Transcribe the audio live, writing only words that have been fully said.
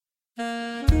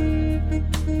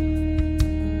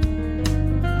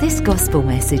This gospel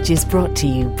message is brought to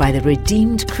you by the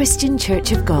Redeemed Christian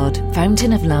Church of God,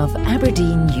 Fountain of Love,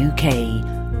 Aberdeen,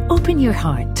 UK. Open your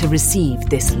heart to receive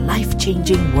this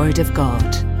life-changing Word of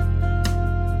God.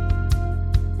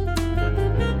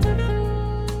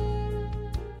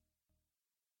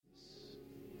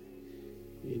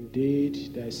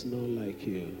 Indeed, there is none like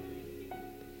you.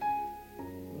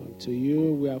 Unto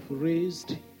you we have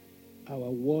raised our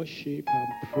worship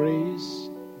and praise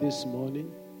this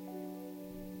morning.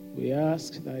 We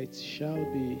ask that it shall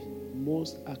be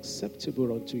most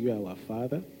acceptable unto you, our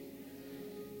Father.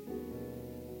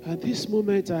 At this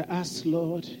moment, I ask,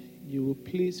 Lord, you will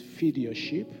please feed your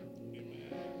sheep,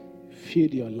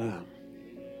 feed your lamb.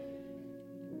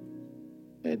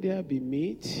 Let there be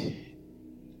meat,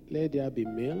 let there be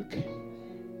milk,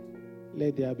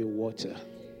 let there be water.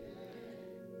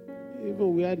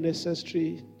 Even where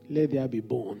necessary, let there be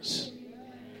bones.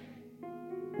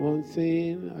 One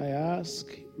thing I ask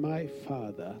my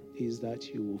Father is that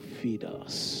you will feed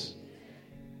us.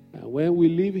 And when we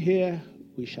live here,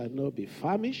 we shall not be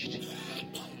famished.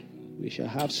 We shall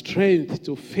have strength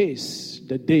to face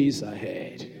the days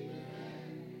ahead.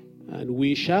 And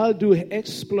we shall do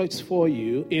exploits for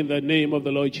you in the name of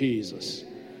the Lord Jesus.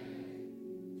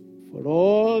 For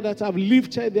all that have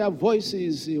lifted their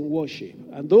voices in worship,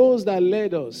 and those that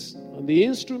led us on the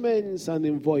instruments and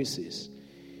in voices,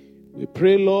 we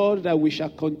pray, Lord, that we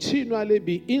shall continually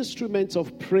be instruments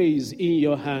of praise in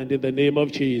your hand in the name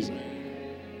of Jesus.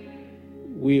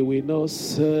 We will not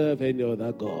serve any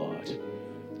other God.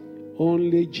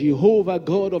 Only Jehovah,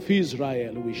 God of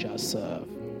Israel, we shall serve.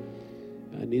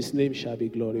 And his name shall be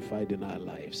glorified in our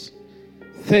lives.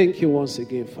 Thank you once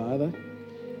again, Father.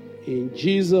 In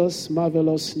Jesus'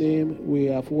 marvelous name, we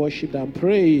have worshipped and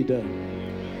prayed.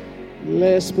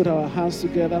 Let's put our hands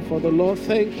together for the Lord.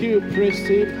 Thank you, praise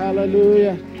him.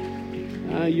 Hallelujah.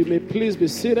 And you may please be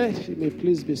seated. You may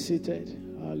please be seated.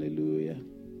 Hallelujah.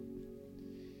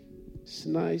 It's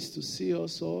nice to see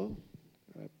us all.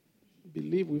 I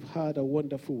believe we've had a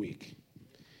wonderful week.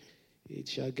 It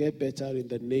shall get better in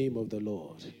the name of the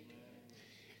Lord.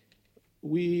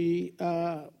 We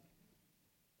are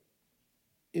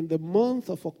in the month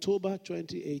of October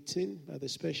 2018, by the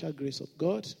special grace of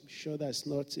God. I'm sure that's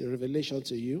not a revelation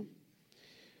to you.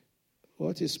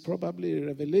 What is probably a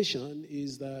revelation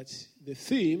is that the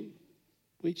theme,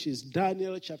 which is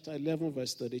Daniel chapter 11,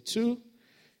 verse 32,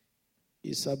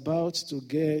 is about to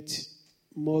get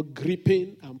more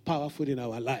gripping and powerful in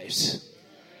our lives.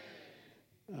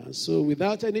 And so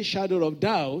without any shadow of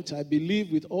doubt, I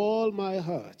believe with all my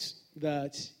heart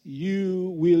that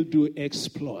you will do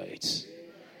exploits.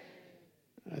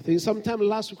 I think sometime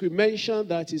last week we mentioned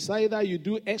that it's either you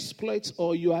do exploits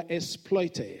or you are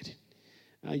exploited.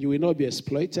 And you will not be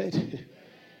exploited.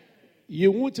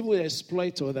 You won't even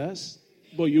exploit others,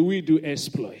 but you will do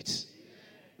exploits.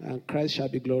 And Christ shall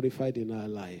be glorified in our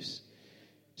lives.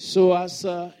 So as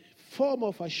a form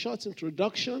of a short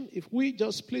introduction, if we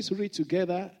just please read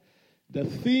together the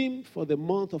theme for the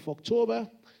month of October,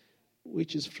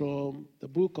 which is from the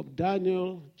book of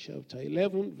Daniel, chapter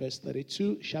 11, verse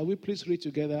 32. Shall we please read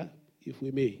together, if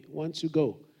we may? 1, 2,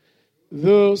 go.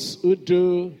 Those who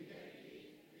do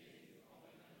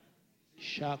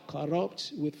shall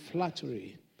corrupt with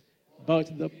flattery,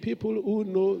 but the people who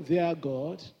know their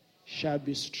God shall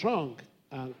be strong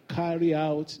and carry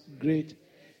out great.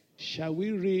 Shall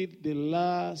we read the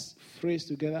last phrase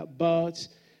together? But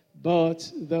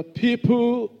the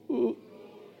people who...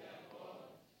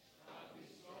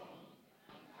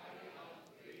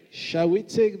 Shall we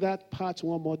take that part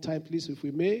one more time, please, if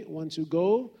we may? 1, 2,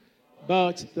 go.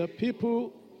 But the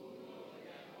people...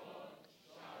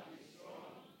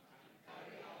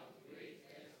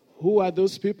 Who are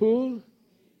those people?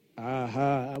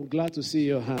 I'm glad to see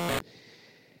your hand.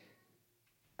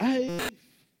 I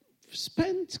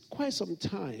spent quite some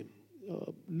time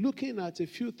looking at a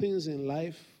few things in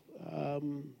life.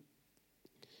 And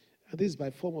this is by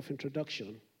form of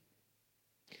introduction.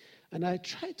 And I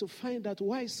try to find out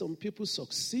why some people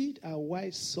succeed and why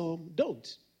some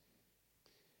don't.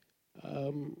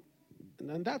 And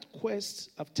that quest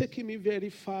have taken me very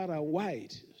far and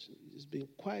wide. It's been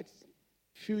quite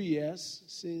a few years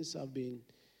since I've been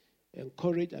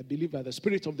encouraged, I believe, by the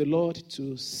Spirit of the Lord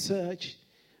to search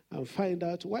and find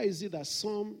out why is it that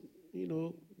some,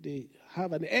 they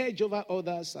have an edge over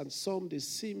others and some, they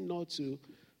seem not to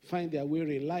find their way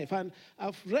in life. And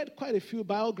I've read quite a few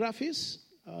biographies,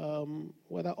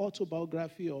 whether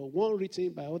autobiography or one written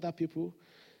by other people.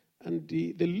 And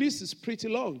the list is pretty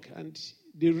long and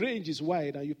the range is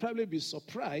wide. And you'll probably be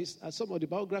surprised at some of the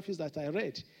biographies that I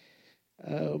read.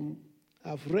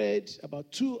 I've read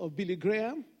about 2 of Billy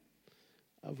Graham.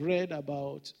 I've read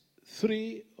about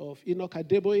 3 of Enoch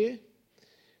Adeboye.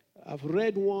 I've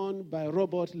read one by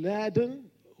Robert Liardon,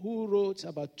 who wrote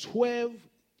about 12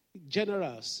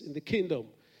 generals in the kingdom.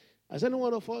 Has any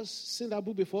one of us seen that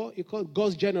book before? It's called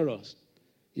God's Generals.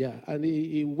 Yeah, and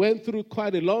he went through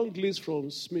quite a long list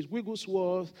from Smith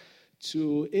Wigglesworth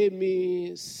to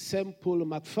Amy Semple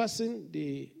McPherson,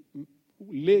 the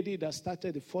lady that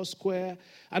started the Foursquare,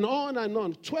 and on and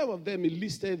on. 12 of them are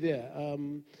listed there.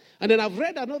 And then I've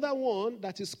read another one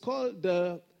that is called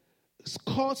the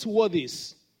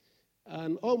Scotsworthies.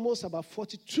 And almost about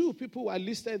 42 people were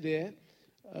listed there,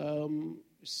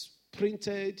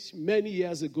 printed many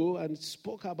years ago, and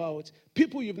spoke about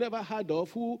people you've never heard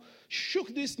of who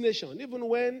shook this nation. Even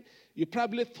when you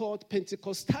probably thought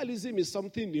Pentecostalism is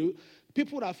something new,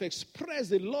 people have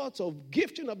expressed a lot of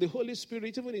gifting of the Holy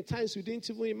Spirit, even in times we didn't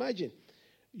even imagine.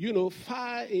 You know,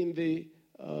 far in the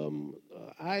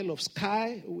Isle of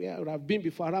Skye, where I've been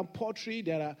before, around Portree,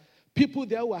 there are people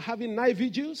there who are having night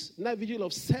vigil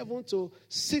of 7 to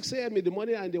 6 a.m. in the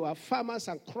morning, and they were farmers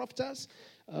and crofters,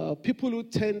 people who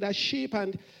tend sheep,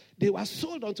 and they were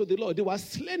sold unto the Lord. They were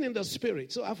slain in the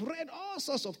spirit. So I've read all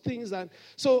sorts of things. And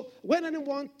so when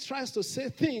anyone tries to say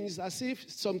things as if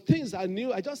some things are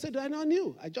new, I just say, they're not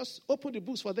new. I just open the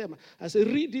books for them. I say,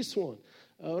 read this one.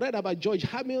 Read about George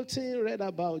Hamilton, read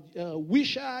about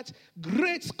Wishart,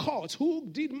 great Scots who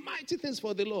did mighty things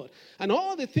for the Lord. And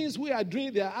all the things we are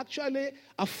doing, they are actually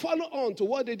a follow-on to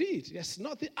what they did. There's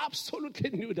nothing absolutely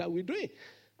new that we're doing.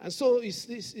 And so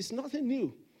it's nothing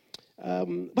new.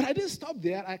 But I didn't stop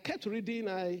there. I kept reading.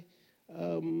 I've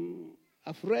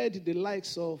read the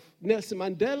likes of Nelson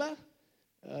Mandela.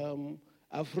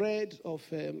 I've read of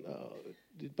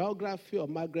the biography of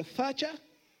Margaret Thatcher.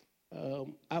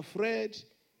 I've read,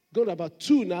 going about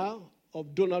 2 now,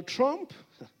 of Donald Trump.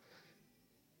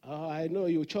 I know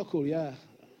you chuckle, yeah.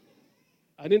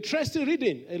 An interesting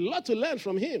reading. A lot to learn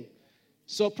from him.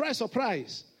 Surprise,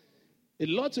 surprise. A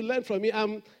lot to learn from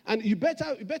him. And you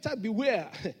better beware.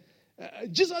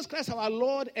 Jesus Christ, our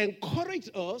Lord,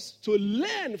 encouraged us to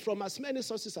learn from as many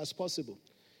sources as possible.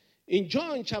 In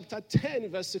Matthew chapter 10,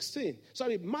 verse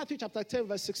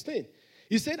 16.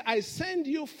 He said, I send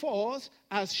you forth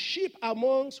as sheep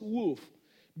amongst wolves.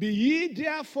 Be ye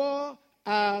therefore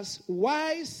as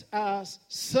wise as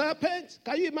serpents.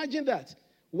 Can you imagine that?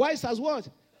 Wise as what?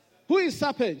 Who is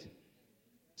serpent?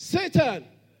 Satan.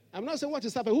 I'm not saying what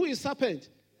is serpent. Who is serpent?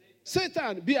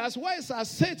 Satan. Be as wise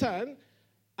as Satan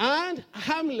and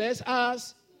harmless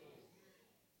as.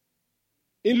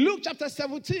 In Luke chapter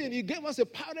 17, he gave us a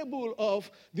parable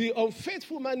of the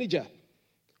unfaithful manager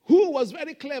who was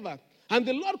very clever. And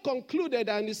the Lord concluded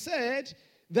and he said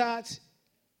that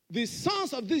the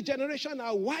sons of this generation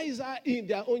are wiser in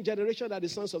their own generation than the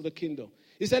sons of the kingdom.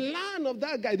 He said, learn of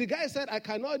that guy. The guy said, I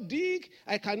cannot dig,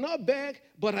 I cannot beg,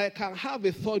 but I can have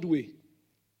a third way.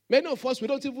 Many of us, we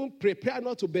don't even prepare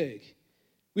not to beg.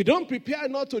 We don't prepare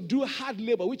not to do hard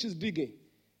labor, which is digging.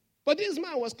 But this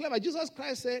man was clever. Jesus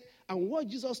Christ said, and what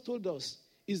Jesus told us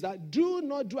is that do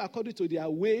not do according to their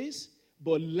ways,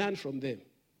 but learn from them.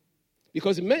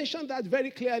 Because he mentioned that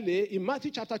very clearly in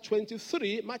Matthew chapter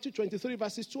 23,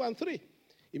 verses 2 and 3.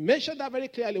 He mentioned that very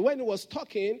clearly when he was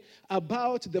talking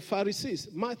about the Pharisees.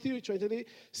 Matthew 23,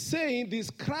 saying the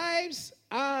scribes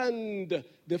and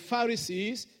the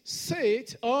Pharisees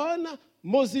sat on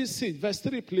Moses' seat. Verse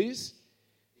 3, please.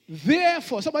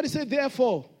 Therefore, somebody say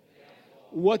therefore.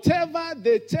 Whatever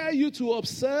they tell you to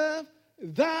observe,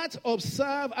 that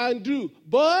observe and do.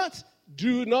 But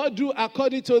do not do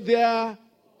according to their.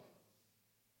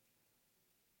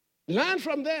 Learn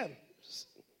from them.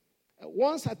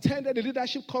 Once attended a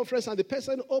leadership conference and the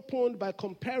person opened by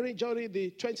comparing during the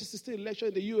 2016 election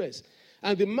in the U.S.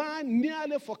 And the man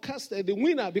nearly forecasted the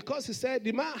winner because he said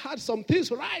the man had some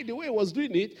things right the way he was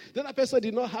doing it. The other person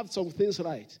did not have some things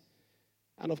right.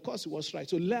 And of course, he was right.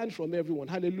 So learn from everyone.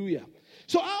 Hallelujah.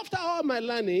 So after all my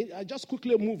learning, I just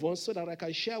quickly move on so that I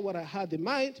can share what I had in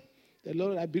mind. The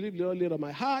Lord, I believe the Lord laid on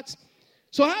my heart.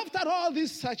 So after all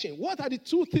this searching, what are the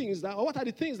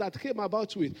things that came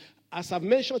about with? As I've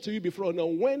mentioned to you before,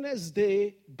 on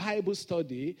Wednesday Bible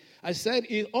study, I said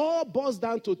it all boils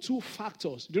down to 2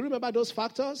 factors. Do you remember those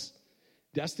factors?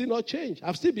 They are still not changed.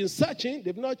 I've still been searching.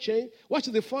 They've not changed. What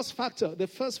is the first factor? The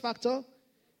first factor?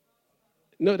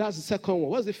 No, that's the second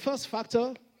one. What's the first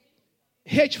factor?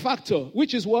 H factor,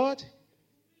 which is what?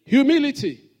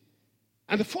 Humility.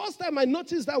 And the first time I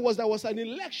noticed that was there was an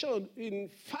election in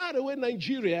faraway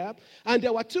Nigeria, and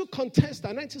there were 2 contestants,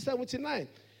 1979.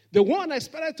 The one I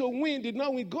expected to win did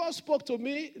not win. God spoke to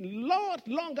me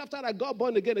long after I got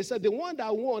born again. He said the one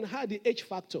that won had the H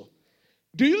factor.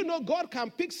 Do you know God can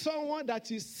pick someone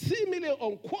that is seemingly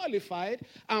unqualified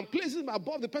and place him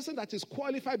above the person that is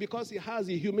qualified because he has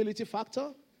a humility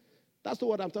factor? That's not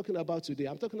what I'm talking about today.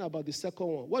 I'm talking about the second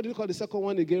one. What do you call the second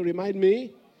one again? Remind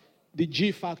me. The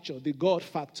G factor, the God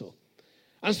factor.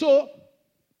 And so,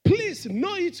 please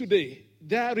know it today.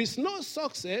 There is no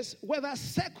success, whether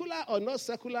secular or not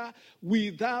secular,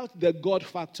 without the God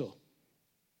factor.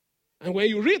 And when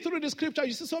you read through the scripture,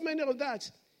 you see so many of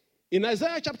that. In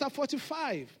Isaiah chapter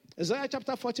 45,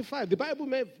 the Bible,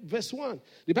 verse 1,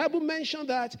 the Bible mentioned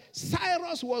that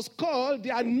Cyrus was called the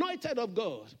anointed of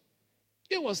God.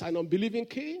 He was an unbelieving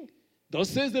king. Thus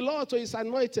says the Lord to his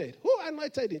anointed. Who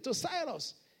anointed him? To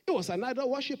Cyrus. He was an idol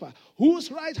worshiper,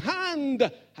 whose right hand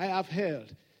I have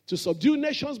held, to subdue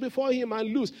nations before him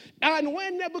and loose. And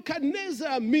when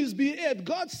Nebuchadnezzar misbehaved,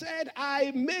 God said,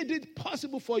 I made it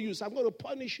possible for you, so I'm going to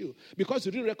punish you because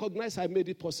you didn't recognize I made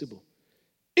it possible.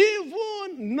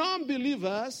 Even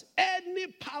non-believers, any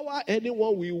power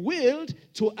anyone will wield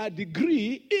to a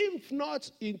degree, if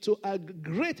not into a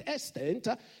great extent,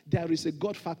 there is a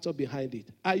God factor behind it.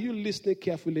 Are you listening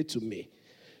carefully to me?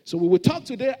 So we will talk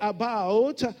today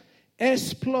about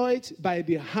exploit by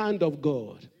the hand of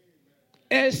God.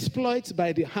 Exploit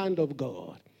by the hand of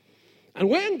God. And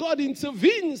when God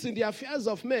intervenes in the affairs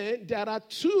of men, there are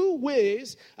two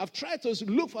ways. I've tried to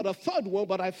look for the third one,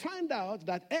 but I find out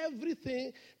that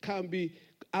everything can be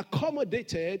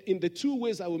accommodated in the two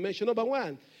ways I will mention. Number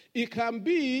one, it can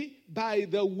be by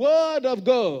the word of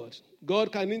God.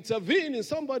 God can intervene in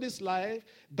somebody's life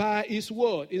by his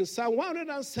word. In Psalm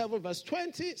 107 verse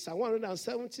 20, Psalm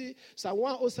 170, Psalm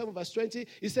 107 verse 20,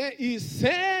 he said he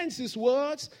sends his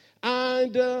words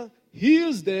and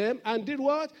heals them and did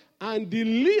what? And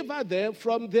deliver them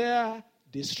from their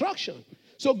destruction.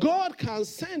 So God can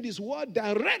send his word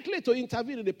directly to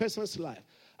intervene in the person's life.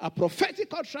 A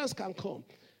prophetic utterance can come.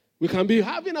 We can be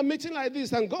having a meeting like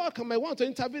this, and God might want to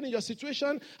intervene in your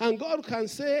situation, and God can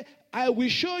say, I will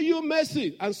show you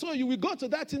mercy. And so you will go to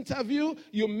that interview,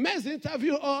 you mess the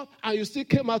interview up, and you still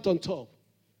came out on top.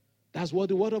 That's what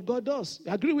the word of God does.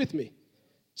 You agree with me?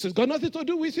 So it's got nothing to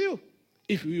do with you.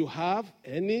 If you have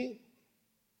any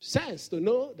sense to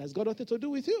know that's got nothing to do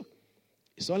with you.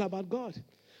 It's all about God.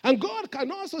 And God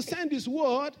can also send his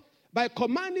word by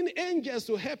commanding angels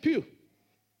to help you.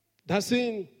 That's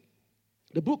in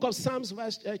the book of Psalms,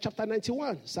 chapter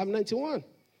 91, Psalm 91,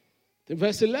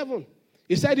 verse 11.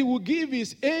 He said he will give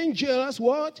his angels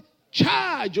what?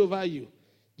 Charge over you.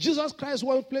 Jesus Christ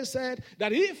one place said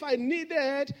that if I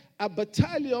needed a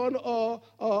battalion or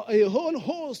a whole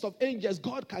host of angels,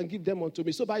 God can give them unto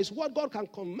me. So by his word, God can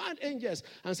command angels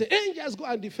and say, angels, go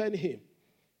and defend him.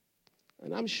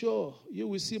 And I'm sure you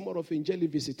will see more of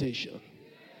angelic visitation.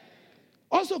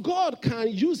 Also, God can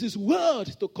use his word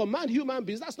to command human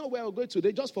beings. That's not where we're going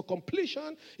today, just for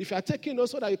completion. If you are taking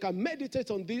notes so that you can meditate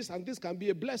on this, and this can be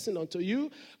a blessing unto you,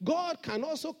 God can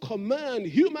also command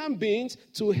human beings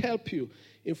to help you.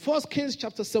 In 1 Kings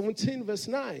chapter 17, verse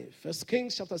 9. 1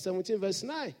 Kings chapter 17, verse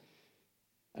 9.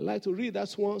 I'd like to read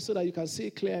that one so that you can see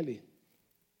it clearly.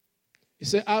 He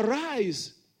said,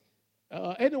 arise.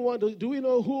 Anyone, do we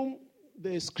know whom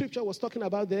the scripture was talking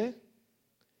about there?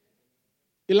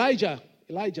 Elijah.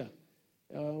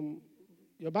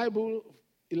 Your Bible,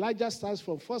 Elijah starts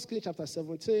from 1 Kings chapter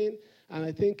 17, and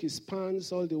I think it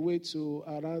spans all the way to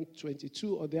around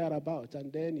 22 or thereabout.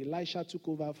 And then Elisha took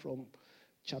over from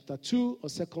chapter 2 or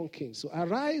 2 Kings. So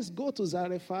arise, go to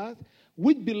Zarephath,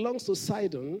 which belongs to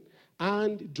Sidon,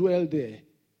 and dwell there.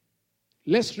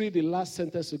 Let's read the last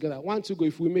sentence together. 1, 2, go.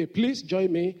 If we may, please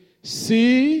join me.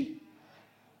 See.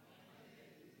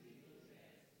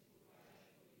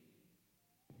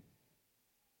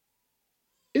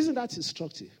 Isn't that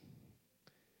instructive?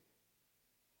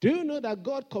 Do you know that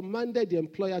God commanded the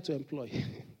employer to employ?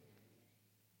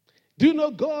 Do you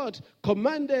know God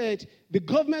commanded the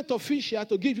government official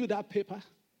to give you that paper?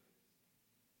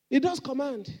 He does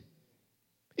command.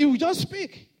 He will just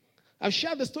speak. I've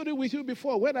shared the story with you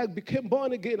before. When I became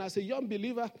born again as a young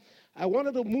believer, I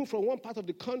wanted to move from one part of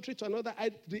the country to another.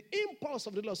 The impulse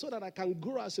of the Lord so that I can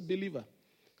grow as a believer.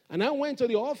 And I went to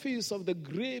the office of the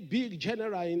great big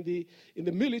general in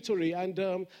the military.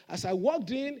 And as I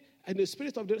walked in the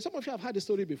spirit of the Lord, some of you have heard the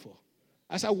story before.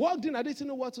 As I walked in, I didn't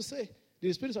know what to say.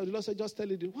 The spirit of the Lord said, just tell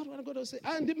you, what am I going to say?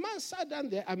 And the man sat down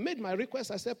there. I made my request.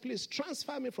 I said, please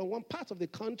transfer me from one part of the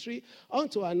country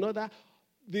onto another.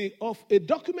 Of a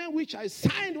document which I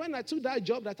signed when I took that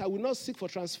job that I will not seek for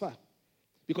transfer.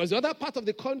 Because the other part of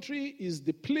the country is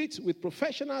deplete with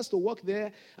professionals to work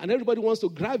there, and everybody wants to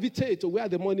gravitate to where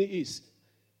the money is.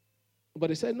 But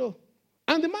they said, no,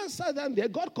 And the man sat down there.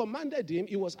 God commanded him.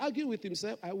 He was arguing with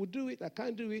himself. I will do it. I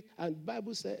can't do it. And the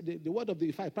Bible said, the word of the,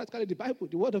 if I practically the Bible,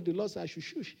 the word of the Lord said I should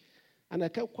shush. And I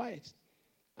kept quiet.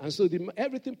 And so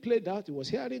everything played out. He was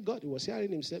hearing God. He was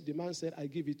hearing himself. The man said, I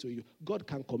give it to you. God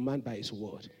can command by his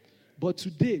word. But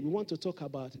today we want to talk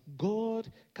about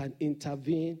God can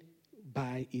intervene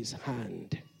by his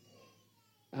hand.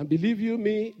 And believe you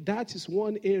me, that is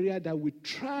one area that we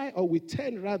try, or we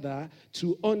tend rather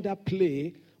to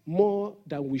underplay more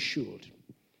than we should.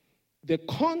 The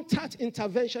contact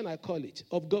intervention, I call it,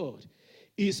 of God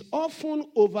is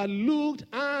often overlooked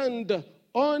and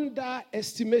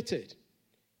underestimated.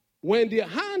 When the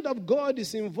hand of God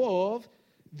is involved,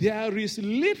 there is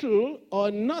little or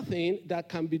nothing that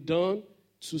can be done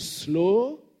to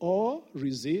slow or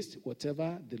resist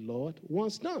whatever the Lord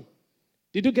wants done.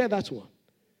 Did you get that one?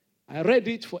 I read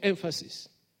it for emphasis.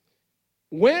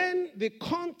 When the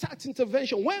contact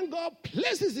intervention, when God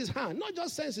places his hand, not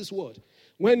just sends his word,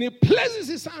 when he places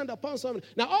his hand upon someone.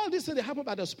 Now, all these things, they happen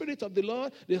by the Spirit of the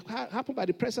Lord. They happen by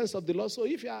the presence of the Lord. So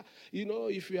if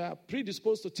you are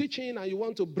predisposed to teaching and you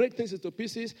want to break things into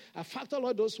pieces, I factor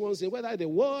all those ones in, whether the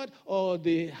word or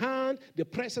the hand, the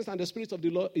presence and the Spirit of the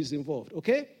Lord is involved,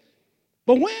 okay?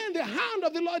 But when the hand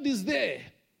of the Lord is there,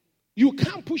 you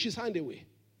can't push his hand away.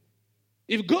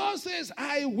 If God says,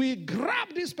 I will grab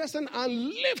this person and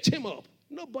lift him up,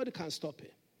 nobody can stop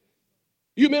him.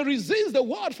 You may resist the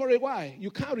word for a while.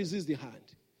 You can't resist the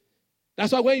hand.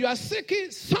 That's why when you are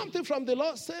seeking something from the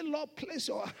Lord, say, Lord, place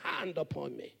your hand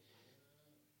upon me.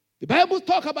 The Bible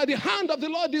talks about the hand of the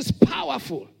Lord is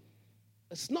powerful.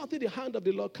 There's nothing the hand of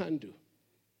the Lord can do.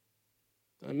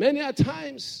 And many a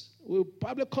times, we'll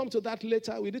probably come to that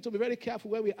later. We need to be very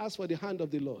careful when we ask for the hand of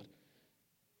the Lord.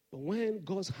 But when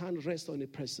God's hand rests on a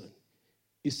person,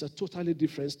 it's a totally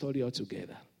different story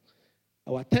altogether.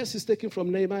 Our text is taken from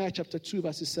Nehemiah chapter 2,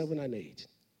 verses 7 and 8.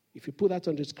 If you put that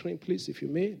on the screen, please, if you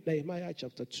may. Nehemiah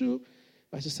chapter 2,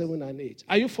 verses 7 and 8.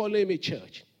 Are you following me,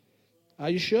 church? Are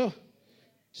you sure?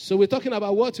 So we're talking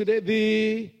about what today?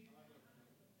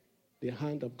 The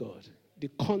hand of God. The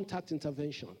contact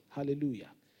intervention. Hallelujah.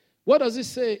 What does it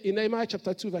say in Nehemiah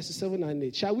chapter 2, verses 7 and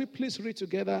 8? Shall we please read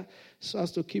together so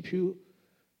as to keep you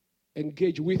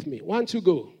engaged with me? 1, 2,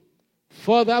 go.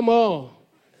 Furthermore,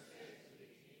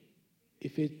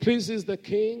 if it pleases the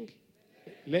king,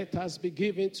 let us be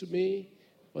given to me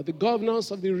for the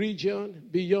governors of the region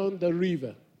beyond the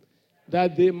river,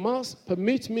 that they must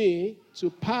permit me to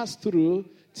pass through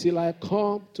till I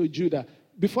come to Judah.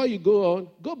 Before you go on,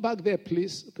 go back there,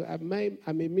 please. I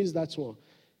may miss that one.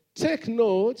 Take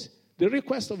note, the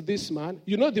request of this man.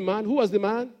 You know the man. Who was the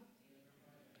man?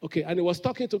 Okay, and he was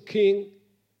talking to king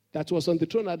that was on the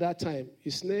throne at that time.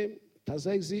 His name,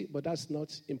 Tazexi, but that's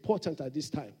not important at this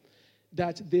time.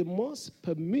 That they must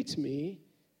permit me.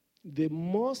 They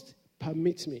must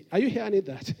permit me. Are you hearing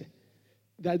that?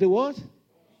 That the what?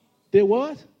 The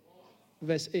what?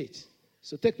 Verse 8.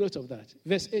 So take note of that.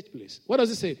 Verse 8, please. What does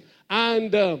it say?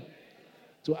 And to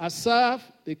Asaph,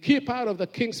 the keeper of the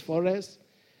king's forest,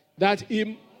 that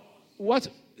he, what?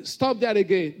 Stop there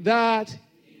again. That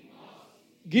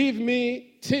give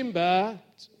me timber,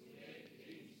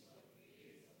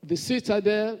 the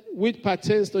citadel, which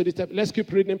pertains to the temple. Let's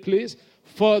keep reading, please.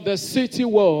 For the city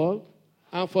wall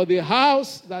and for the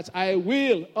house that I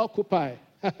will occupy.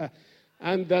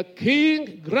 And the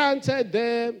king granted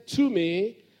them to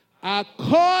me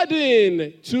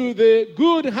according to the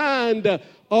good hand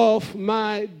of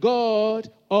my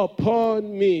God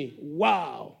upon me.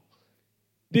 Wow.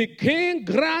 The king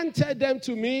granted them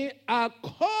to me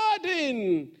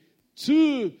according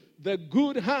to the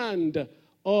good hand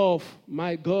of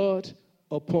my God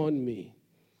upon me.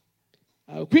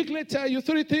 I'll quickly tell you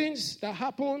three things that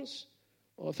happen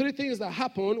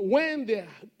when the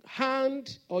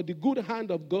hand or the good hand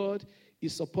of God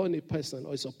is upon a person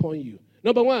or is upon you.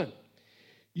 Number one,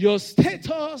 your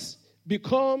status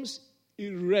becomes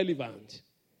irrelevant.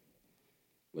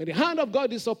 When the hand of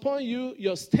God is upon you,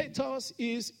 your status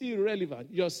is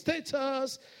irrelevant. Your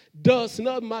status does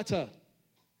not matter.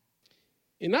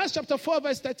 In Acts chapter 4,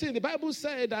 verse 13, the Bible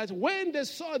said that when they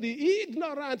saw the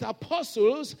ignorant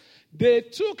apostles, they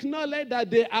took knowledge that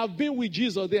they have been with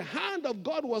Jesus. The hand of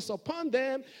God was upon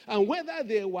them, and whether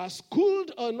they were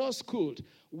schooled or not schooled,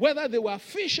 whether they were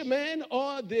fishermen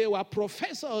or they were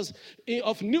professors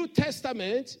of New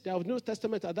Testament, they have New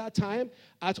Testament at that time,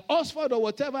 at Oxford or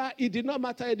whatever, it did not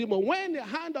matter anymore. When the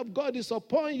hand of God is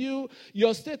upon you,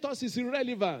 your status is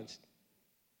irrelevant.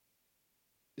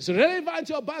 It's irrelevant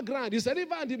your background. It's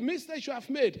irrelevant the mistakes you have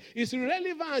made. It's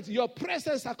irrelevant your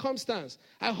present circumstance.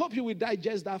 I hope you will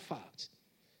digest that fact.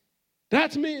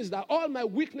 That means that all my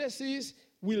weaknesses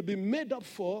will be made up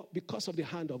for because of the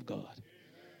hand of God.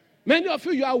 Many of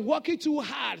you are working too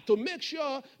hard to make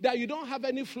sure that you don't have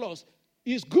any flaws.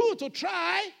 It's good to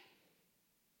try,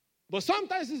 but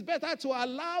sometimes it's better to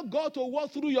allow God to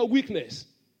work through your weakness.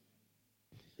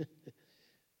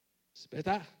 It's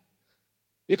better.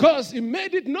 Because he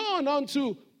made it known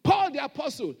unto Paul the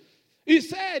apostle. He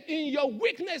said, in your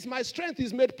weakness, my strength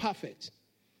is made perfect.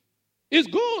 It's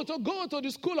good to go to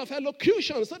the school of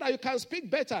elocution so that you can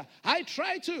speak better. I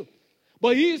try to.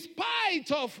 But in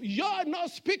spite of your not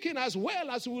speaking as well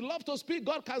as you would love to speak,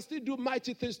 God can still do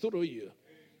mighty things through you.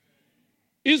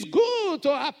 It's good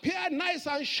to appear nice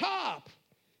and sharp.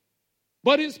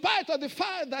 But in spite of the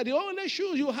fact that the only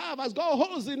shoes you have has got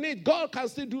holes in it, God can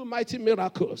still do mighty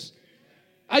miracles.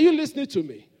 Are you listening to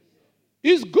me?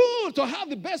 It's good to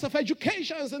have the best of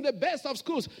educations and the best of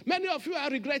schools. Many of you are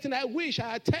regretting, I wish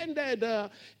I attended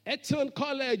Eton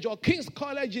College or King's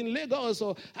College in Lagos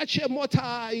or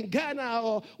Achimota in Ghana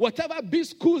or whatever big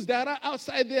schools there are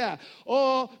outside there.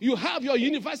 Or you have your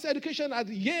university education at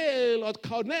Yale or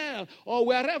Cornell or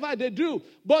wherever they do.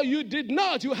 But you did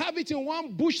not. You have it in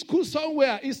one bush school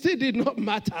somewhere. It still did not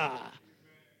matter.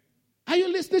 Are you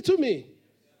listening to me?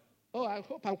 Oh, I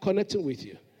hope I'm connecting with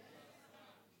you.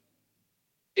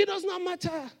 It does not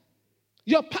matter.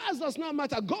 Your past does not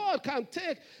matter. God can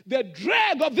take the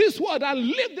drag of this world and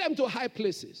lift them to high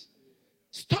places.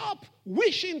 Stop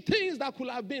wishing things that could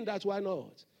have been that were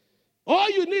not. All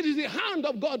you need is the hand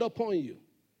of God upon you.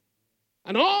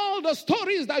 And all the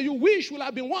stories that you wish will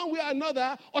have been one way or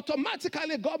another,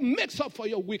 automatically God makes up for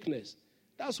your weakness.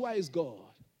 That's why it's God.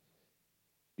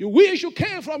 You wish you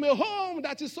came from a home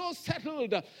that is so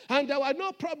settled and there were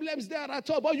no problems there at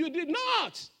all, but you did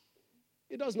not.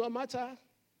 It does not matter.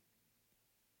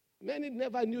 Many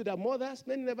never knew their mothers.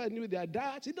 Many never knew their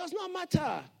dads. It does not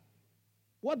matter.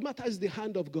 What matters is the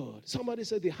hand of God. Somebody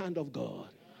said the hand of God.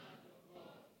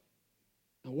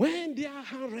 And when their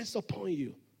hand rests upon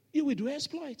you, you will do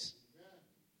exploits.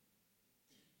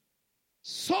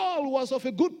 Saul was of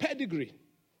a good pedigree.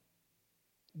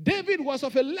 David was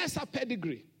of a lesser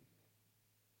pedigree.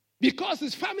 Because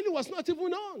his family was not even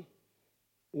known.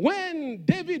 When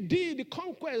David did the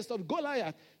conquest of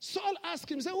Goliath, Saul asked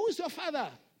him, say, who's your father?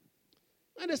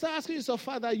 And they start asking, who's your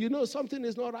father? You know something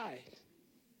is not right.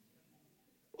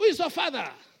 Who is your father?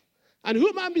 And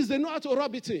human beings, they know how to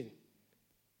rub it in.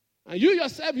 And you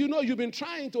yourself, you know, you've been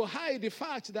trying to hide the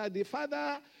fact that the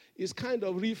father is kind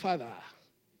of real father.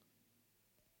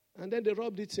 And then they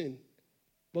rubbed it in.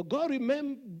 But God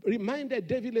reminded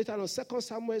David later on 2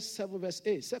 Samuel 7 verse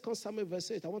 8. 2 Samuel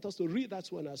verse 8. I want us to read that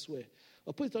one as well.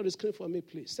 Or put it on the screen for me,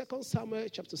 please. 2 Samuel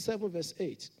chapter 7 verse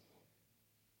 8.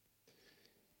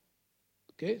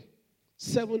 Okay?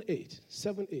 7-8.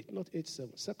 7-8, not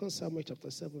 8-7. 2 Samuel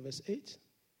chapter 7 verse 8.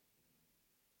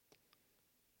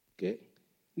 Okay?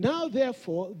 Now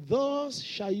therefore, thus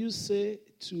shall you say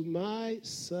to my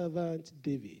servant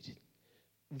David,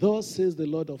 thus says the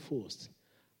Lord of hosts,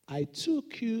 I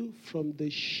took you from the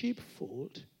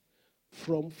sheepfold,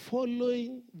 from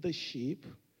following the sheep,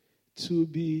 to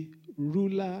be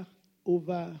ruler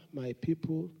over my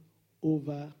people,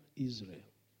 over Israel.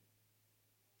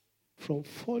 From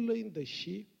following the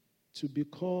sheep to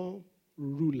become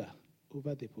ruler over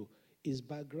the people. His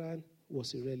background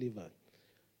was irrelevant.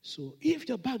 So if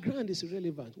your background is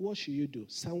irrelevant, what should you do?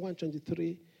 Psalm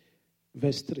 123,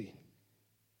 verse 3.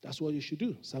 That's what you should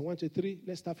do. Psalm 123,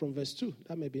 let's start from verse 2.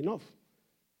 That may be enough.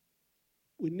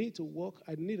 We need to walk.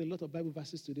 I need a lot of Bible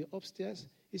verses today. Upstairs,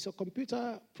 is your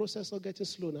computer processor getting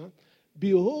slow now?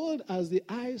 Behold, as the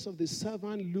eyes of the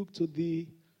servant look to the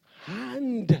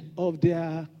hand of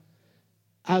their,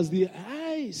 as the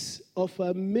eyes of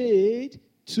a maid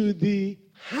to the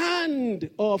hand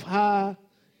of her,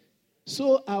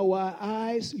 so our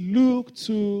eyes look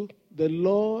to the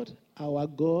Lord our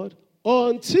God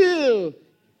until.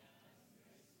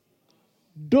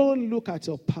 Don't look at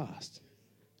your past.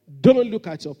 Don't look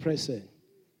at your present.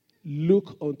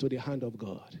 Look unto the hand of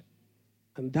God.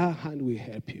 And that hand will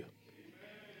help you.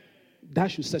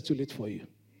 That should settle it for you.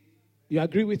 You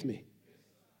agree with me?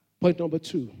 Point number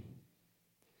 2.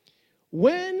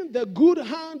 When the good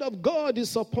hand of God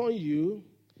is upon you,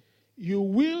 you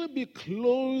will be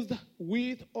clothed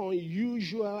with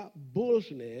unusual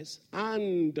boldness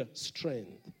and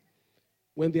strength.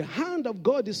 When the hand of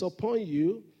God is upon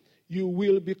you, you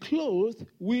will be clothed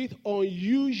with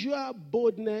unusual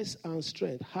boldness and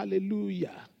strength.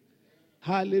 Hallelujah.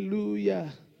 Hallelujah.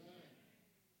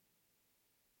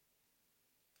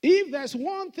 If there's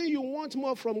one thing you want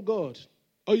more from God,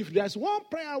 or if there's one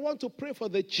prayer I want to pray for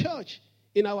the church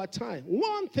in our time,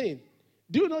 one thing,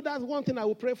 do you know that one thing I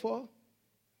will pray for?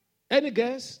 Any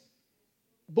guess?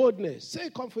 Boldness. Say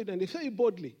it confidently. Say it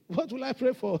boldly. What will I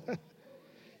pray for?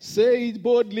 Say it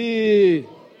boldly.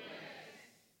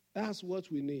 That's what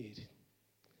we need.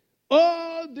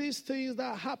 All these things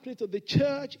that are happening to the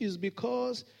church is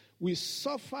because we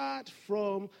suffered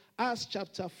from Acts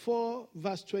chapter 4,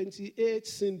 verse 28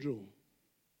 syndrome.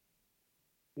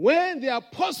 When the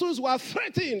apostles were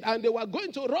threatened and they were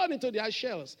going to run into their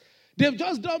shells, they've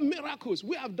just done miracles.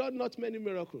 We have done not many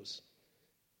miracles.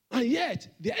 And yet,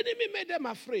 the enemy made them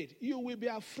afraid. You will be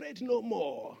afraid no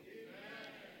more.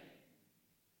 Amen.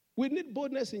 We need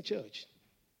boldness in church.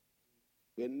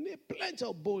 We need plenty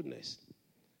of boldness.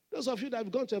 Those of you that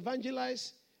have gone to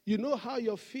evangelize, you know how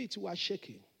your feet were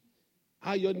shaking,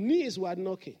 how your knees were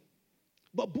knocking.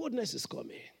 But boldness is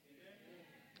coming.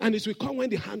 And it will come when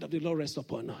the hand of the Lord rests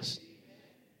upon us.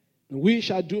 And we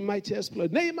shall do mighty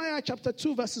exploits. Nehemiah chapter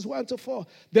 2, verses 1 to 4.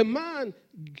 The man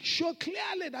showed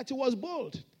clearly that he was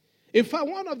bold. In fact,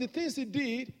 one of the things he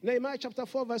did, Nehemiah chapter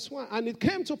 4, verse 1, and it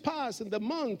came to pass in the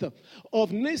month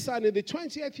of Nisan, in the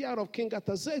 20th year of King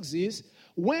Artaxerxes,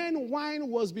 when wine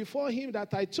was before him,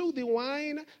 that I took the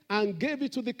wine and gave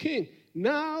it to the king.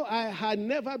 Now I had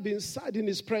never been sad in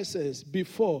his presence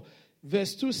before.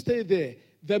 Verse 2, stay there.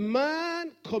 The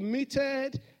man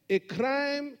committed a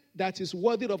crime that is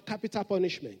worthy of capital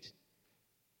punishment.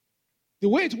 The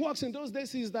way it works in those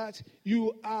days is that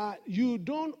you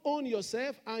don't own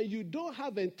yourself and you don't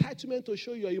have entitlement to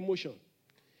show your emotion.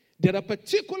 There are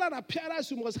particular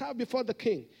appearance you must have before the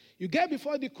king. You get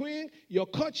before the queen, your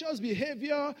courteous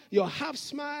behavior, your half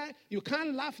smile, you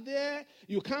can't laugh there,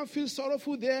 you can't feel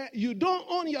sorrowful there. You don't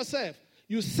own yourself.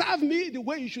 You serve me the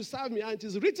way you should serve me, and it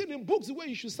is written in books the way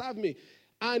you should serve me.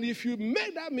 And if you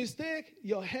make that mistake,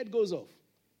 your head goes off.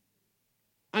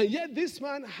 And yet this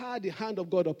man had the hand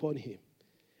of God upon him.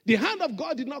 The hand of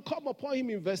God did not come upon him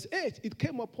in verse 8. It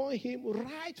came upon him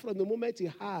right from the moment he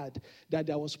heard that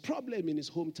there was problem in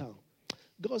his hometown.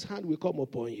 God's hand will come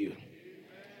upon you. Amen.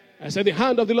 I said the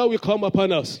hand of the Lord will come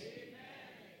upon us.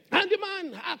 Amen. And the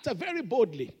man acted very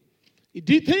boldly. He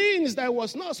did things that he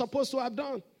was not supposed to have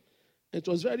done. It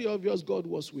was very obvious God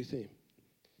was with him.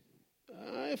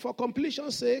 For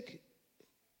completion's sake,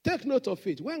 take note of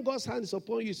it. When God's hand is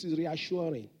upon you, it's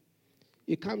reassuring.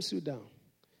 It calms you down.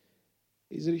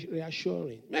 It's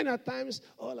reassuring. Many times,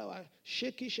 all our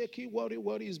shaky,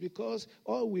 worry is because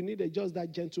all we need is just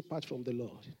that gentle part from the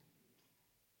Lord.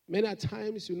 Many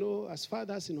times, as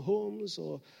fathers in homes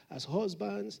or as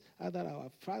husbands, either our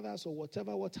fathers or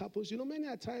whatever, what happens,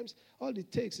 many times, all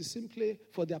it takes is simply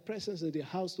for their presence in the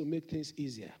house to make things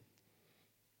easier.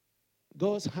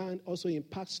 God's hand also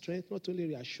imparts strength, not only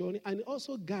reassuring, and it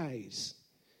also guides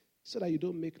so that you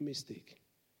don't make mistake.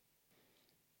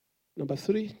 Number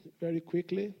 3, very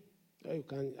quickly, you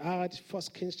can add 1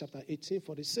 Kings chapter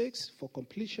 18:46 for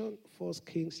completion. 1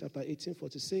 Kings chapter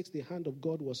 18:46, the hand of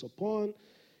God was upon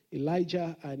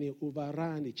Elijah and he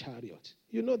overran a chariot.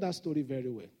 You know that story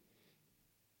very well.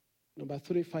 Number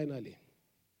 3, finally,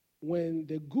 when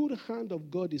the good hand of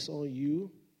God is on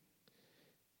you,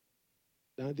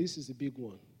 now this is the big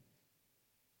one.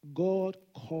 God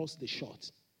calls the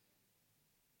shot.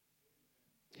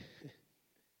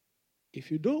 If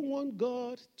you don't want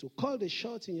God to call the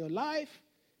shot in your life,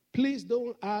 please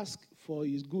don't ask for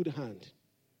his good hand.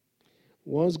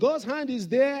 Once God's hand is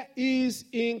there, he's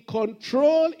in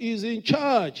control, he's in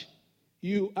charge.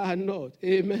 You are not.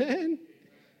 Amen?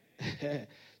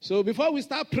 So before we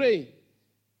start praying,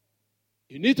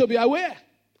 you need to be aware.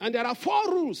 And there are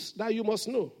 4 rules that you must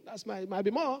know. That might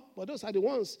be more, but those are the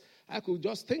ones I could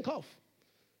just think of.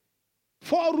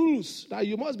 4 rules that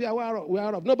you must be aware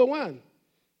of. Number 1,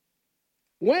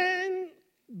 when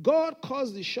God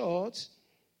calls the shot,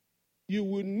 you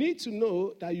will need to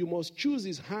know that you must choose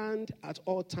his hand at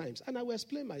all times. And I will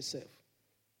explain myself.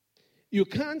 You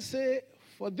can't say,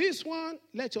 for this one,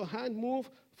 let your hand move.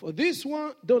 For this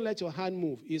one, don't let your hand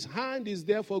move. His hand is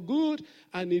there for good,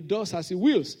 and he does as he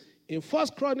wills. In 1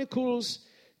 Chronicles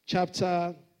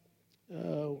chapter,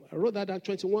 I wrote that down,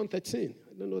 21:13.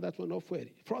 I don't know that one off well.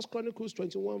 1 Chronicles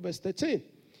 21, verse 13.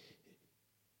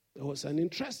 There was an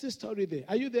interesting story there.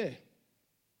 Are you there?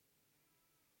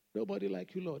 Nobody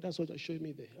like you, Lord. That's what you're showing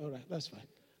me there. All right, that's fine.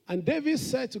 And David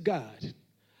said to God,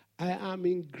 I am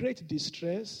in great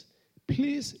distress.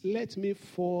 Please let me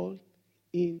fall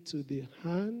into the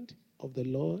hand of the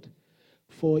Lord,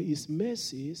 for his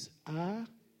mercies are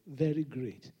very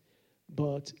great.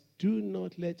 But do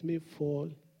not let me fall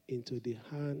into the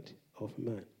hand of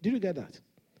man. Did you get that?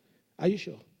 Are you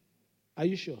sure? Are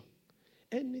you sure?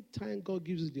 Anytime God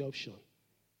gives you the option,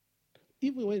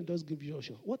 even when he does give you the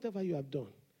option, whatever you have done,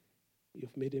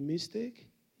 you've made a mistake,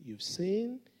 you've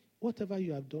sinned, whatever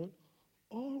you have done,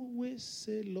 always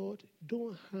say, Lord,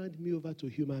 don't hand me over to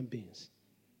human beings.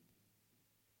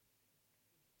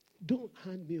 Don't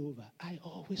hand me over. I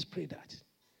always pray that.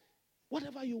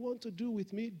 Whatever you want to do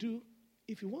with me, do.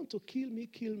 If you want to kill me,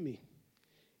 kill me.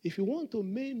 If you want to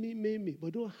maim me, maim me.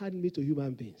 But don't hand me to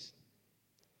human beings.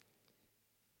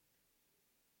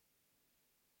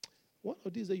 One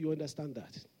of these days you understand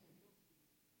that.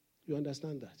 You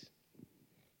understand that.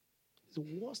 It's the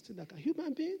worst thing that can.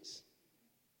 Human beings.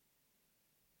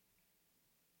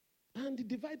 And the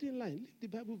dividing line. Leave the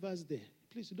Bible verse there.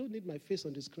 Please, you don't need my face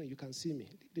on the screen. You can see me.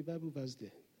 Leave the Bible verse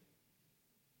there.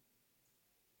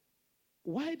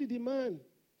 Why did the man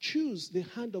choose the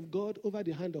hand of God over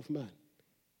the hand of man?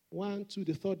 1, 2,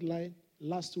 the third line,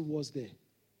 last 2 words there.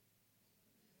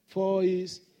 For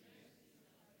his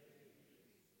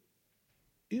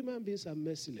human beings are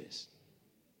merciless.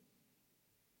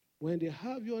 When they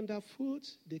have you underfoot,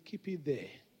 they keep it there.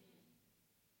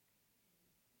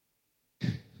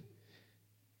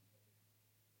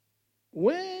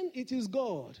 When it is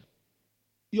God,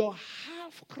 your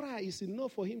half cry is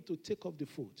enough for him to take off the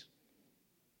foot.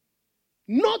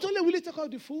 Not only will he take off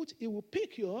the foot, he will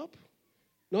pick you up.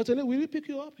 Not only will he pick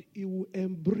you up, he will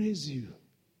embrace you.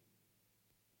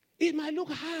 It might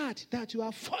look hard that you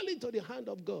are falling to the hand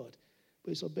of God,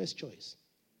 but it's your best choice.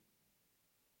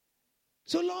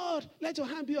 So, Lord, let your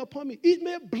hand be upon me. It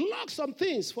may block some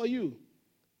things for you.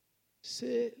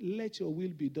 Say, let your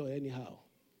will be done anyhow.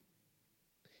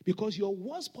 Because your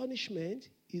worst punishment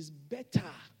is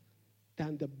better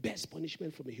than the best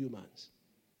punishment from the humans.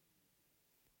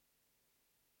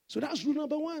 So that's rule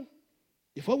number 1.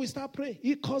 Before we start praying,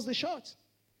 he calls the shot.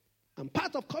 And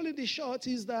part of calling the shot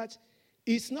is that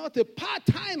it's not a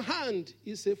part-time hand,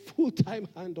 it's a full-time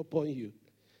hand upon you.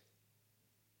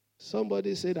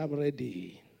 Somebody said, I'm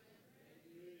ready.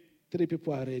 3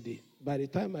 people are ready. By the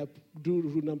time I do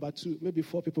rule number 2, maybe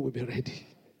 4 people will be ready.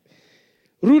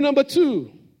 Rule number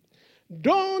 2,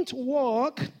 don't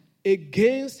walk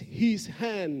against his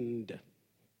hand.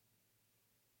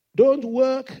 Don't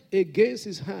work against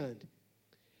his hand.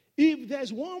 If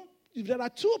there are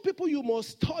 2 people you must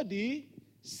study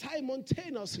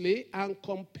simultaneously and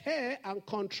compare and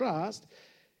contrast,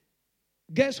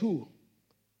 guess who?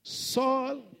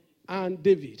 Saul and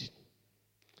David.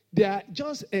 They are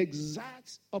just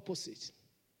exact opposites.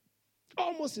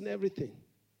 Almost in everything.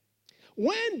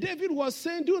 When David was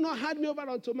saying, do not hand me over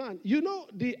unto man, you know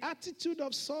the attitude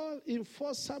of Saul in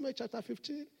 1 Samuel chapter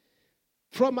 15?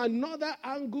 From another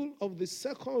angle of the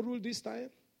second rule this time,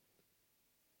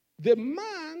 the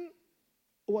man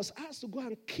was asked to go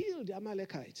and kill the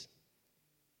Amalekites.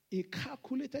 He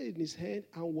calculated in his hand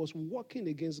and was working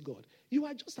against God. You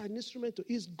are just an instrument.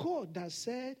 It's God that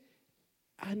said,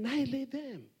 annihilate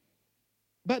them.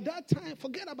 But that time,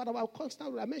 forget about our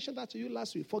constant rule. I mentioned that to you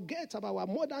last week. Forget about our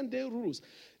modern day rules.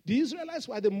 The Israelites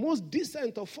were the most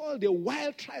decent of all the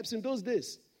wild tribes in those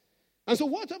days. And so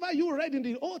whatever you read in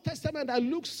the Old Testament that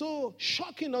looks so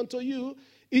shocking unto you,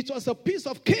 it was a piece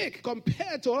of cake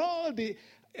compared to all the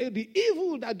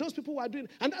evil that those people were doing.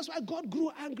 And that's why God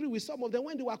grew angry with some of them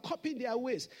when they were copying their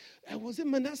ways. Was it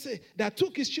Manasseh that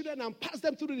took his children and passed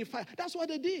them through the fire? That's what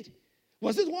they did.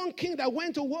 Was it one king that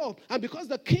went to war, and because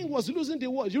the king was losing the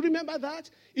war, you remember that?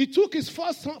 He took his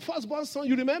firstborn son,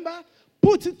 you remember?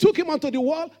 Took him onto the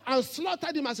wall and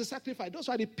slaughtered him as a sacrifice. Those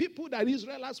were the people that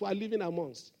Israelites were living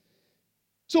amongst.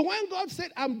 So when God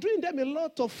said, I'm doing them a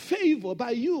lot of favor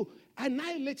by you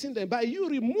annihilating them, by you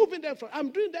removing them from,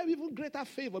 I'm doing them even greater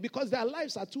favor because their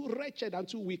lives are too wretched and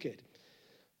too wicked.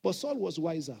 But Saul was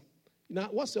wiser. Now,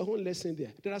 what's your whole lesson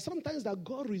there? There are sometimes that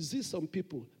God resists some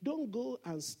people. Don't go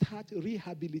and start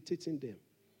rehabilitating them.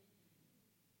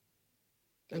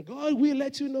 And God will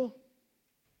let you know.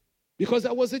 Because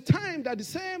there was a time that the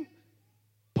same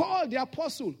Paul the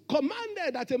apostle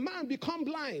commanded that a man become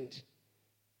blind.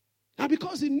 And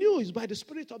because he knew it's by the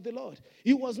Spirit of the Lord,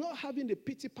 he was not having a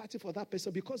pity party for that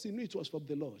person because he knew it was from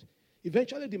the Lord.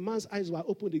 Eventually, the man's eyes were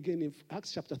opened again in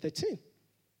Acts chapter 13.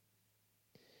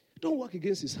 Don't work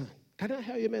against his hand. Can I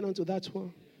hear amen onto that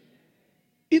one?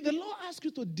 If the Lord asks you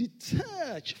to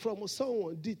detach from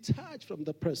someone, detach from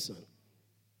the person,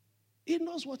 he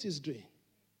knows what he's doing.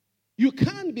 You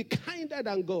can't be kinder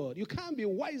than God. You can't be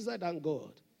wiser than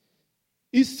God.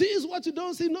 He sees what you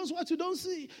don't see. He knows what you don't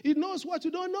see. He knows what you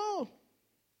don't know.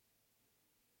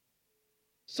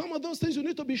 Some of those things you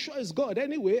need to be sure is God.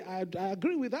 Anyway, I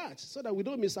agree with that so that we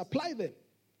don't misapply them.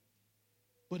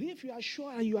 But if you are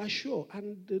sure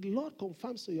and the Lord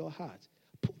confirms to your heart,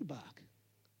 pull back.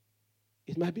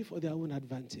 It might be for their own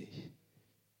advantage.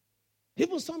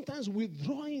 Even sometimes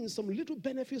withdrawing some little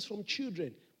benefits from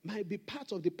children might be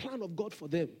part of the plan of God for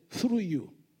them through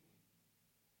you.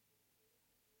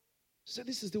 So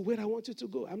this is the way I want you to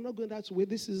go. I'm not going that way.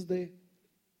 This is the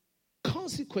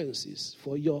consequences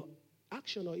for your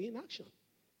action or inaction.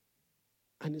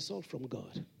 And it's all from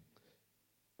God.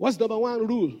 What's number one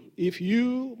rule? If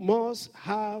you must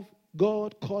have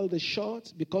God call the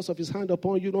shot because of his hand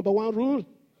upon you, number one rule.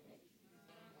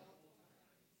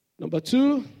 Number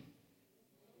two.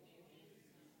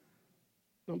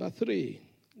 Number three,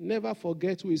 never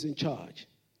forget who is in charge.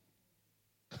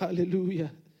 Hallelujah.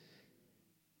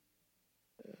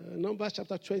 Numbers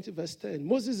chapter 20, verse 10.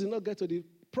 Moses did not get to the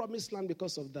promised land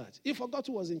because of that. He forgot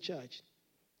who was in charge.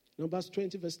 Numbers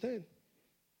 20, verse 10.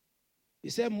 He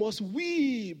said, must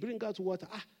we bring out water?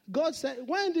 God said,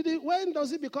 when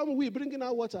does it become we bringing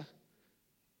out water?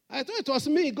 I thought it was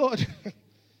me, God.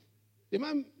 the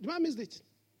man missed it.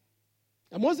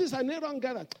 And Moses and Aaron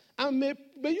gathered. And may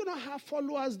you not have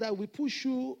followers that will push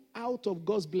you out of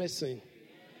God's blessing.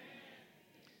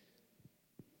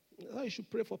 You should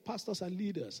pray for pastors and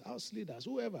leaders, house leaders,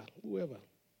 whoever.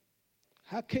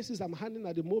 Her cases I'm handling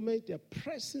at the moment, they're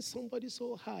pressing somebody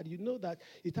so hard. You know that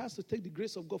it has to take the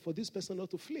grace of God for this person not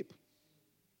to flip.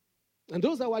 And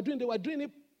those that were doing, they were doing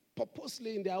it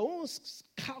purposely in their own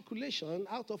calculation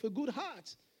out of a good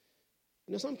heart.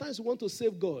 You know, sometimes we want to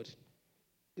save God.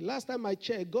 The last time I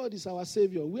checked, God is our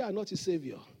Savior. We are not His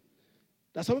Savior.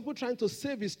 There are some people trying to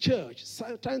save His church,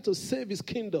 trying to save His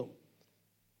kingdom.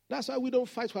 That's why we don't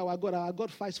fight for our God. Our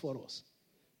God fights for us.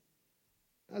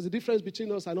 That's the difference between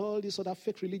us and all these other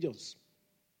fake religions.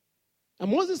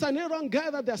 And Moses and Aaron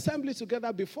gathered the assembly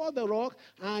together before the rock,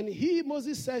 and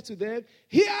Moses said to them,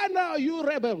 "Hear now, you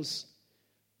rebels,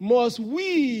 must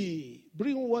we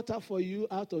bring water for you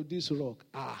out of this rock?"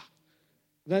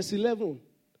 Verse 11.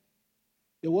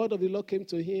 The word of the Lord came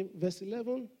to him. Verse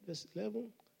 11.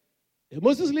 And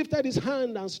Moses lifted his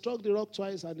hand and struck the rock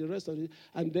twice and the rest of it.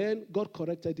 And then God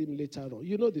corrected him later on.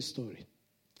 You know the story.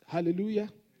 Hallelujah.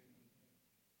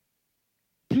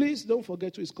 Please don't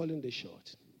forget who is calling the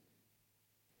shot.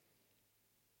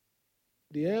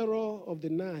 The error of the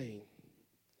 9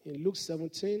 in Luke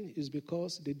 17 is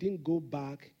because they didn't go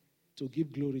back to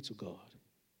give glory to God.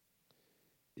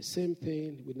 The same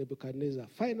thing with Nebuchadnezzar.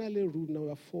 Finally, rule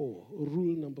number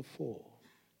 4.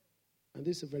 And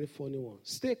this is a very funny one.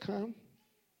 Stay calm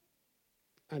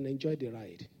and enjoy the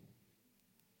ride.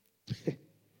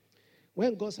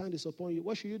 When God's hand is upon you,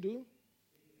 what should you do?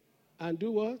 And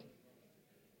do what?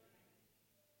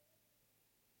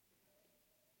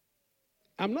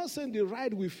 I'm not saying the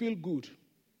ride will feel good,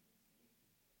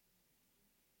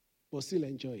 but still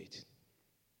enjoy it.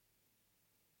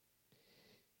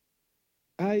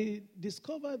 I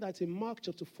discovered that in Mark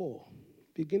chapter 4,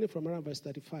 beginning from around verse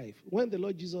 35, when the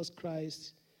Lord Jesus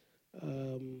Christ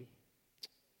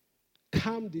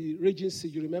calmed the raging sea,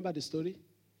 you remember the story?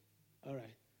 All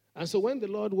right. And so when the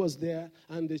Lord was there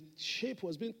and the ship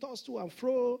was being tossed to and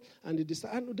fro, and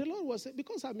the Lord was saying,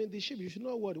 because I'm in the ship, you should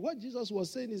know what Jesus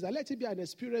was saying is that let it be an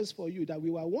experience for you, that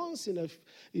we were once in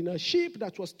a ship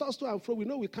that was tossed to and fro. We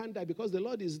know we can't die because the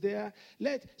Lord is there.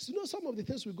 Some of the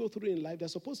things we go through in life, they're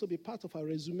supposed to be part of our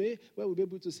resume where we'll be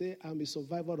able to say, I'm a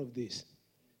survivor of this.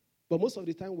 But most of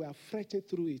the time, we are fretting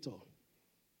through it all.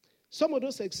 Some of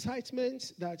those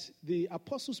excitements that the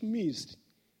apostles missed,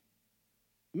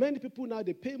 many people now,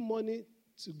 they pay money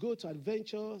to go to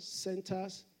adventure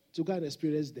centers to go and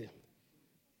experience them.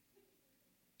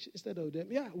 Instead of them,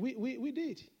 we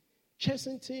did.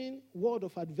 Chessington World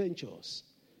of Adventures.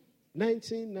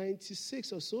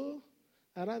 1996 or so,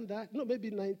 around that. No, maybe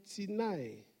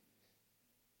 99.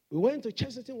 We went to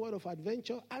Chessington World of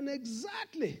Adventure, and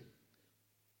exactly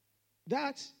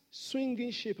that swinging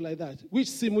ship like that, which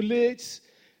simulates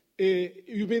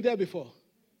you've been there before.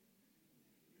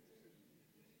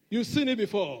 You've seen it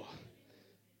before.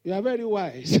 You are very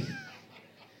wise.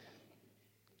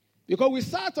 Because we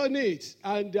sat on it,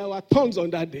 and there were tongues on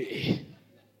that day.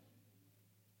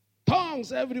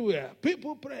 Tongues everywhere.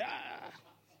 People pray.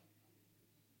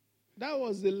 That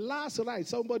was the last ride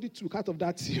somebody took out of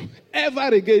that team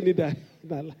ever again in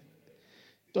that life.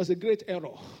 It was a great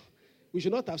error. We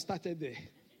should not have started there.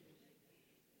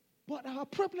 But our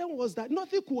problem was that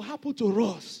nothing could happen to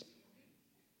us.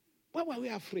 Why were we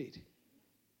afraid?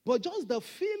 But just the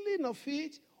feeling of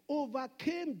it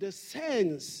overcame the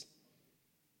sense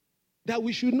that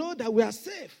we should know that we are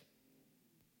safe.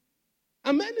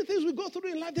 And many things we go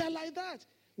through in life, they are like that.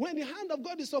 When the hand of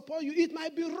God is upon you, it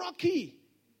might be rocky.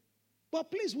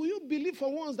 But please, will you believe for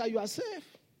once that you are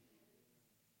safe?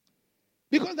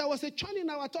 Because there was a churn in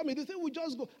our tummy. The thing would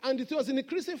just go. And it was in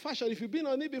increasing fashion. If you've been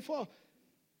on it before,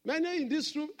 many in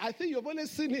this room, I think you've only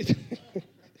seen it.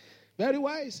 Very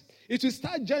wise. It will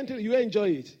start gently. You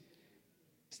enjoy it.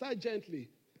 Start gently.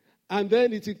 and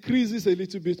then it increases a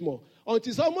little bit more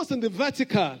until it's almost in the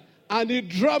vertical, and it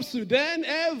drops to, then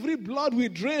every blood will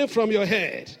drain from your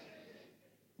head.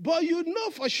 But you know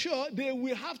for sure they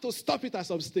will have to stop it at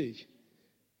some stage.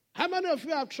 How many of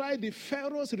you have tried the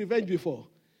Pharaoh's revenge before?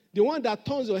 The one that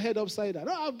turns your head upside down.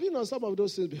 No, I've been on some of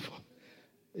those things before.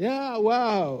 Yeah,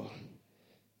 wow.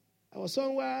 I was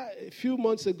somewhere a few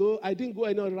months ago. I didn't go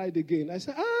another ride again. I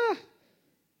said,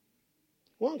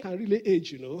 one can really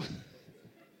age, you know.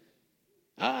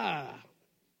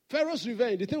 Pharaoh's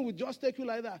revenge. The thing would just take you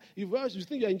like that. If you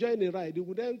think you're enjoying a ride, it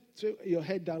would then take your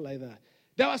head down like that.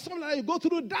 There was something like you go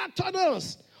through dark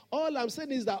tunnels. All I'm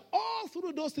saying is that all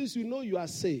through those things, you know you are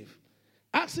safe.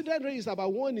 Accident rate is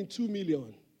about 1 in 2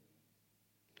 million.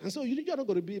 And so you're not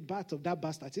going to be part of that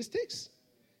bad statistics.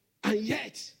 And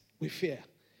yet, we fear.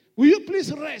 Will you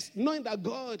please rest knowing that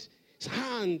God's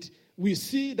hand will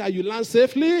see that you land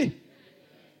safely?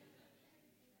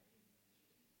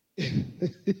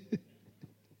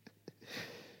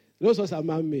 Those ones are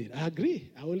man-made. I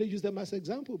agree. I only use them as an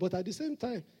example. But at the same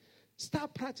time,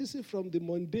 start practicing from the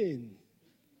mundane.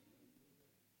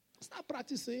 Start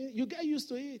practicing. You get used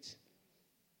to it.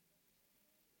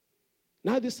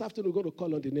 Now this afternoon, we're going to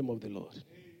call on the name of the Lord.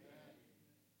 Amen.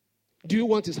 Do you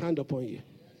want his hand upon you? Yes,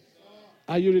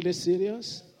 are you really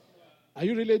serious? Are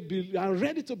you really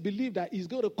ready to believe that he's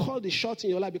going to call the shot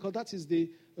in your life? Because that is the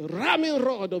ramming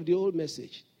rod of the old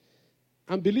message.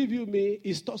 And believe you me,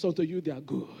 his thoughts unto you, they are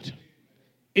good.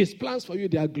 His plans for you,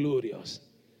 they are glorious.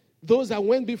 Those that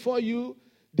went before you,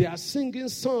 they are singing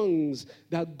songs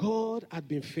that God had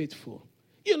been faithful.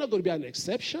 You're not going to be an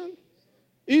exception.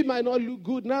 It might not look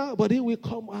good now, but it will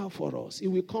come out for us. It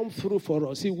will come through for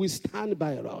us. It will stand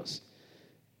by us.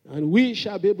 And we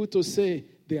shall be able to say,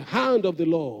 the hand of the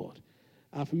Lord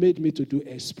have made me to do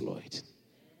exploit.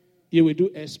 You will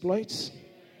do exploits.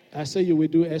 I say you will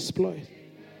do exploit.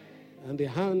 And the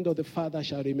hand of the Father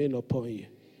shall remain upon you.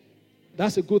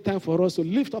 That's a good time for us to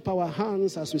lift up our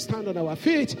hands as we stand on our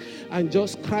feet and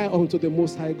just cry unto the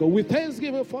Most High God. With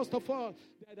thanksgiving, first of all,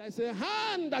 there's a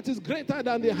hand that is greater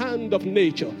than the hand of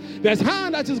nature. There's a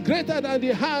hand that is greater than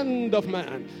the hand of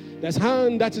man. There's a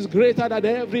hand that is greater than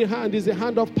every hand. Is the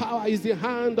hand of power, is the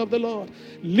hand of the Lord.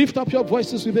 Lift up your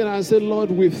voices within and say, Lord,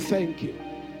 we thank you.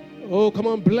 Oh, come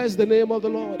on, bless the name of the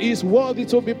Lord. He's worthy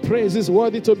to be praised. He's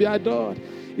worthy to be adored.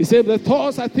 He said, the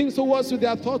thoughts I think towards you, they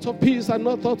are thoughts of peace and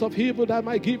not thoughts of evil, that I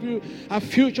might give you a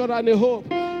future and a hope.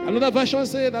 Another version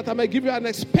says that I might give you an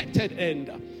expected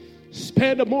end.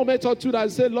 Spend a moment or two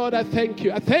and say, Lord, I thank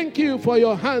you. I thank you for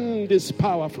your hand is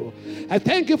powerful. I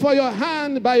thank you for your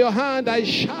hand. By your hand I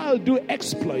shall do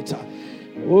exploit.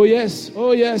 Oh yes,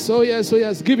 oh yes, oh yes, oh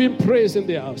yes. Give him praise in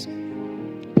the house.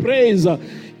 Praise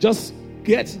just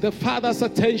gets the Father's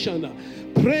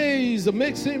attention. Praise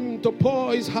makes him to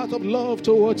pour his heart of love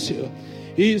towards you.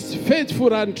 He is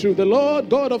faithful and true. The Lord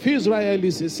God of Israel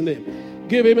is his name.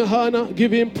 Give him honor,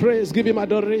 give him praise, give him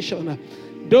adoration.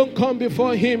 Don't come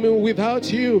before him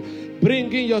without you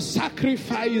bringing your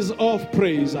sacrifice of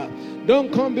praise.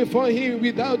 Don't come before him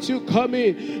without you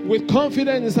coming with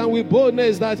confidence and with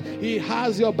boldness that he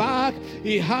has your back,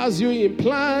 he has you in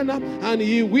plan, and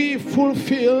he will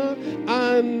fulfill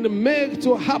and make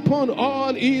to happen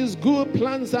all his good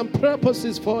plans and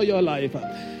purposes for your life.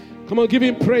 Come on, give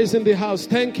him praise in the house.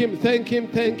 Thank him, thank him,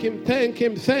 thank him, thank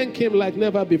him, thank him like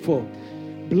never before.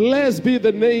 Blessed be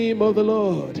the name of the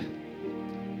Lord.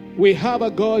 We have a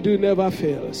God who never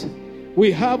fails.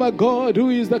 We have a God who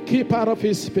is the keeper of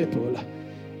his people.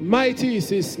 Mighty is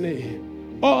his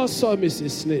name. Awesome is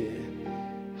his name.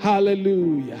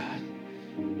 Hallelujah.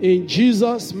 In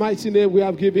Jesus' mighty name we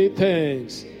have given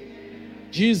thanks.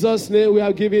 Jesus' name we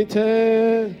have given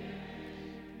thanks.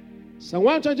 Psalm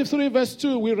 123 verse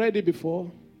 2, we read it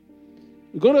before.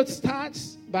 We're going to start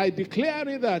by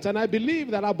declaring that, and I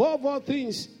believe that above all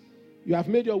things, you have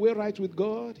made your way right with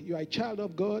God. You are a child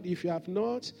of God. If you have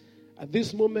not, at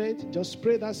this moment, just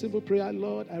pray that simple prayer.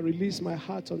 Lord, I release my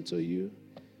heart unto you.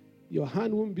 Your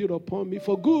hand won't be upon me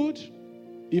for good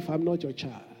if I'm not your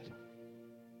child.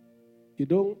 You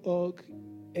don't hug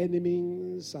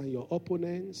enemies and your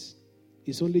opponents.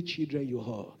 It's only children you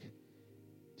hug.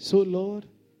 So, Lord,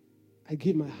 I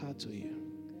give my heart to you.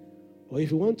 Or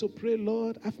if you want to pray,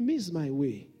 Lord, I've missed my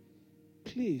way.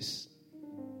 Please,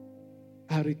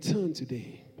 I return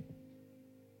today.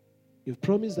 You've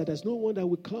promised that there's no one that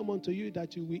will come unto you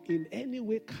that you will in any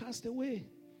way cast away.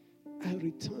 I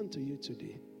return to you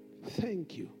today.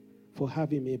 Thank you for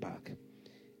having me back.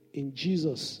 In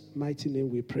Jesus' mighty name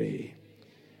we pray.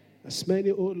 As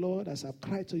many, oh Lord, as I've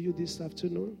cried to you this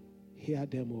afternoon, hear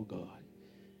them, oh God.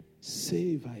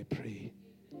 Save, I pray.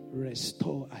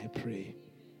 Restore, I pray.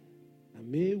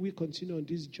 And may we continue on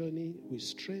this journey with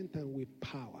strength and with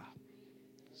power,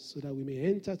 so that we may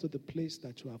enter to the place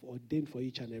that you have ordained for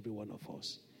each and every one of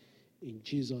us. In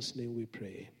Jesus' name we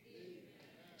pray.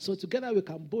 So together we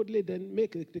can boldly then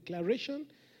make a declaration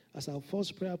as our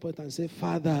first prayer point and say,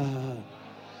 Father,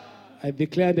 I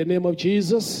declare in the name of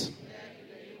Jesus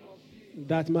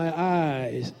that my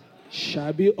eyes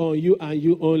shall be on you and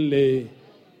you only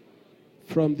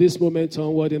from this moment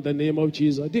onward in the name of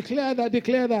Jesus. Declare that,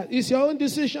 declare that. It's your own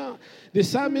decision. The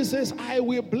psalmist says, I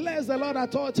will bless the Lord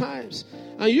at all times.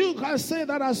 And you can say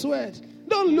that as well.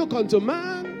 Don't look unto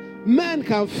man. Man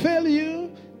can fail you.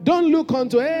 Don't look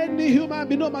unto any human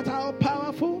being, no matter how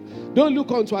powerful. Don't look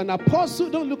unto an apostle.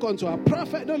 Don't look unto a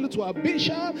prophet. Don't look to a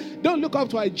bishop. Don't look up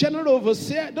to a general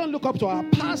overseer. Don't look up to a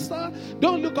pastor.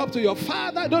 Don't look up to your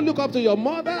father. Don't look up to your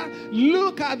mother.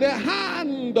 Look at the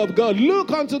hand of God. Look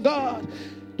unto God.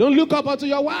 Don't look up unto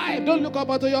your wife. Don't look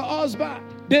up unto your husband.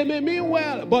 They may mean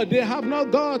well, but they have not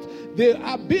got the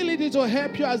ability to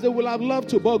help you as they would have loved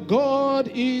to. But God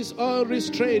is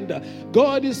unrestrained.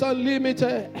 God is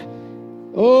unlimited.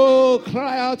 Oh,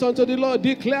 cry out unto the Lord.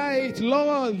 Declare it.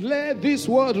 Lord, let this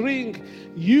word ring.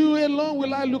 You alone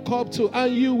will I look up to,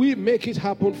 and you will make it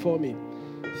happen for me.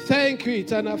 Thank you,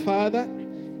 eternal Father.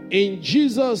 In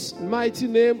Jesus' mighty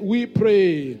name we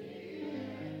pray.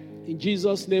 In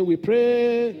Jesus' name we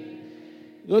pray.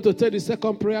 You want to take the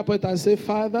second prayer point and say,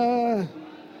 Father,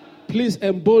 please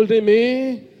embolden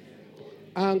me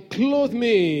and clothe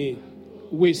me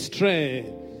with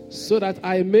strength, so that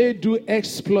I may do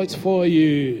exploits for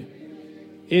you.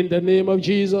 In the name of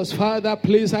Jesus, Father,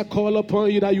 please I call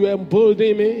upon you that you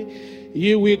embolden me.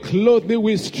 You will clothe me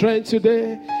with strength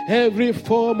today. Every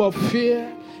form of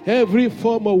fear, every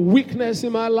form of weakness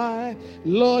in my life,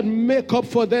 Lord, make up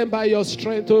for them by your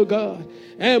strength, oh God.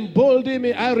 Embolden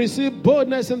me. I receive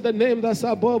boldness in the name that's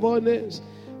above all names.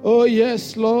 Oh,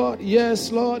 yes, Lord.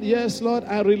 Yes, Lord. Yes, Lord.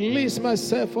 I release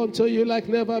myself unto you like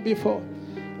never before.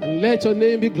 And let your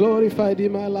name be glorified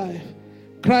in my life.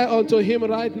 Cry unto him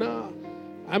right now.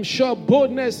 I'm sure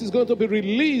boldness is going to be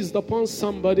released upon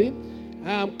somebody.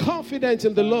 I am confident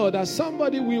in the Lord that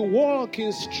somebody will walk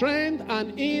in strength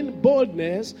and in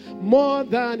boldness more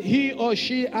than he or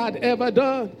she had ever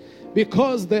done.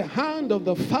 Because the hand of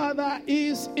the Father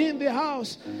is in the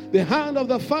house. The hand of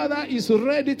the Father is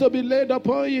ready to be laid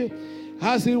upon you.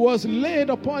 As it was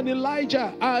laid upon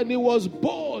Elijah, and he was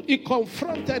bold, he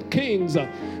confronted kings.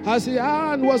 As the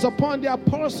hand was upon the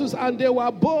apostles, and they were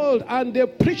bold, and they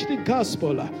preached the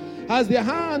gospel. As the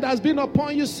hand has been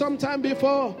upon you sometime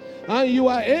before, and you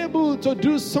are able to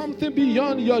do something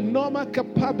beyond your normal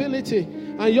capability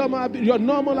and your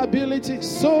normal ability,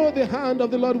 so the hand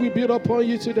of the Lord will be upon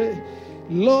you today.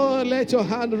 Lord, let your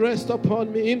hand rest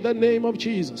upon me in the name of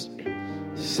Jesus.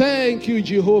 Thank you,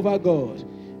 Jehovah God.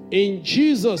 In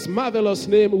Jesus' marvelous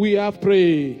name we have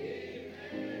prayed.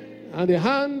 And the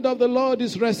hand of the Lord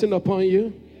is resting upon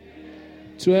you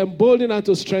to embolden and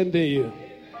to strengthen you.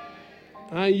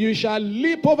 And you shall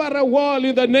leap over a wall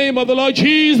in the name of the Lord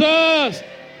Jesus.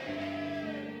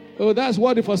 Oh, that's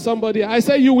worthy for somebody. I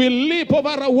say you will leap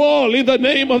over a wall in the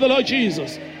name of the Lord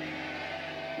Jesus.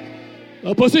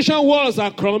 Opposition walls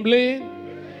are crumbling.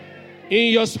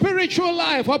 In your spiritual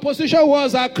life, opposition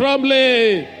walls are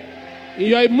crumbling. In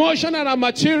your emotional and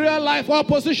material life,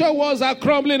 opposition walls are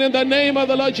crumbling in the name of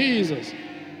the Lord Jesus.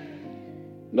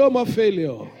 No more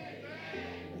failure.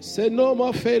 Say no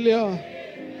more failure.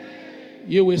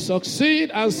 You will succeed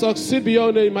and succeed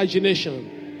beyond your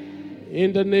imagination.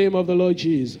 In the name of the Lord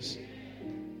Jesus.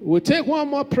 We'll take one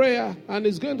more prayer, and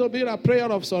it's going to be a prayer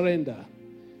of surrender.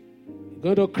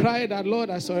 You're going to cry that, Lord,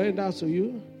 I surrender to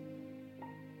you.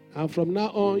 And from now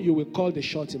on, you will call the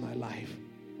shot in my life.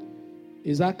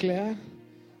 Is that clear?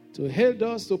 To help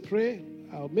us to pray,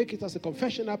 I'll make it as a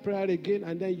confessional prayer again,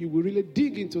 and then you will really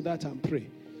dig into that and pray.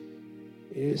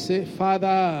 You say,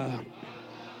 Father,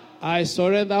 I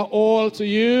surrender all to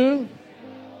you.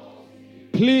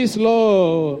 Please,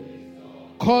 Lord,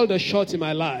 call the shot in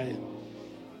my life.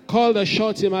 Call the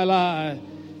shot in my life.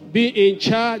 Be in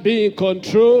charge, be in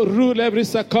control, rule every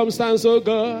circumstance, oh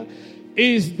God.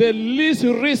 Is the least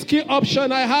risky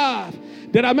option I have.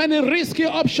 There are many risky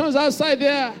options outside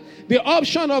there. The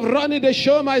option of running the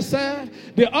show myself.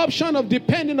 The option of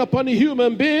depending upon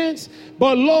human beings.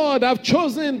 But Lord, I've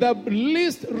chosen the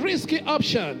least risky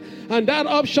option. And that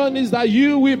option is that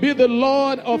you will be the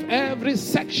Lord of every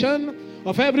section,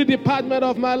 of every department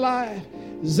of my life.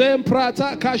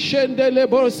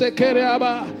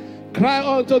 Cry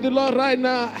unto the Lord right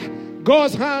now.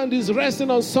 God's hand is resting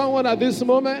on someone at this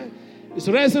moment. It's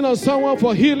resting on someone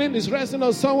for healing. It's resting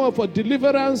on someone for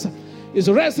deliverance. It's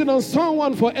resting on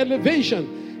someone for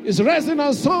elevation. It's resting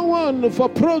on someone for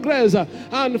progress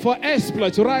and for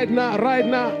exploits right now, right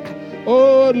now.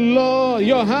 Oh Lord,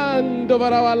 your hand over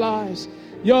our lives.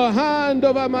 Your hand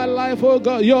over my life, oh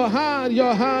God. Your hand,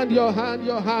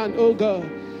 oh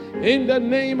God. In the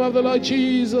name of the Lord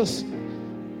Jesus.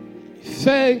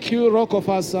 Thank you, Rock of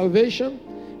our salvation.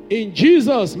 In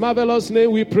Jesus' marvelous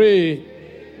name we pray.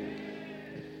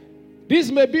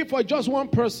 This may be for just one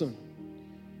person.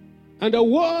 And the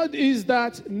word is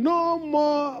that no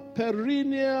more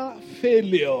perennial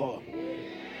failure.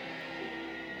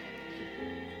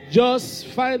 Just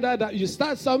find out that you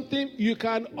start something, you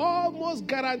can almost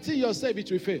guarantee yourself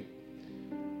it will fail.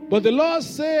 But the Lord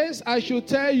says, I should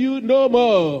tell you no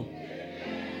more.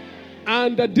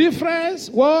 And the difference,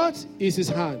 what? Is his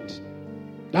hand.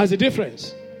 That's the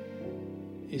difference.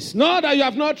 It's not that you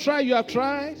have not tried, you have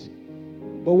tried.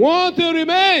 But one thing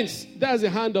remains, that's the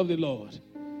hand of the Lord.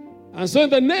 And so in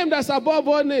the name that's above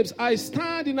all names, I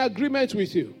stand in agreement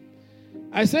with you.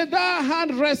 I said that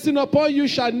hand resting upon you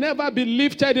shall never be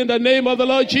lifted in the name of the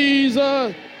Lord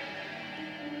Jesus.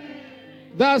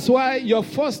 That's why your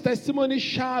first testimony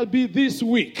shall be this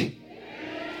week.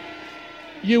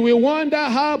 You will wonder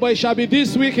how, but it shall be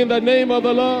this week in the name of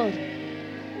the Lord.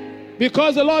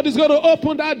 Because the Lord is going to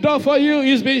open that door for you.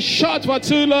 It's been shut for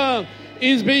too long.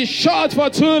 It's been shut for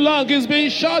too long. It's been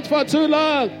shut for too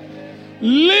long.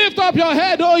 Lift up your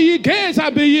head, O ye gates,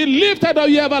 and be ye lifted, O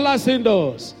ye everlasting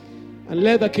doors. And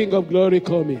let the King of glory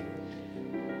come in.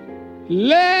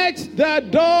 Let the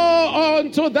door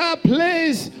unto that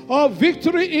place of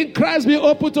victory in Christ be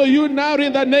open to you now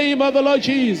in the name of the Lord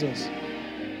Jesus.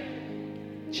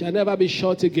 It shall never be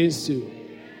shut against you.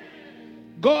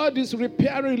 God is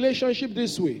repairing relationship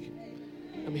this week.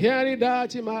 I'm hearing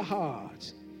that in my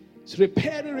heart. It's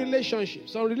repairing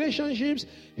relationships. Some relationships,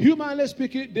 humanly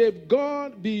speaking, they've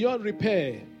gone beyond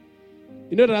repair.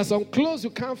 You know, there are some clothes, you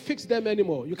can't fix them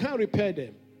anymore. You can't repair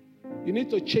them. You need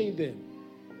to change them.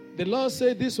 The Lord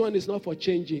said this one is not for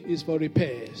changing, it's for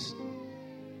repairs.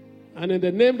 And in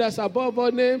the name that's above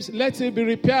all names, let it be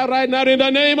repaired right now in the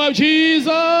name of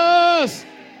Jesus.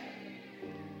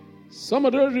 Some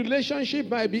of those relationships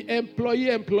might be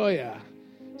employee-employer.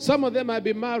 Some of them might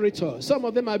be marital. Some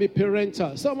of them might be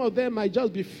parental. Some of them might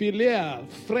just be filial,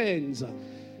 friends,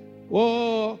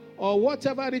 or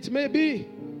whatever it may be.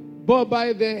 But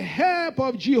by the help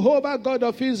of Jehovah God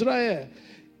of Israel,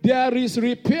 there is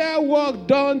repair work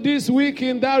done this week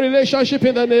in that relationship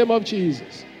in the name of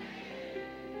Jesus.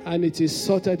 And it is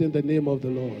sorted in the name of the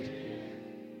Lord.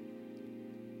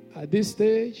 At this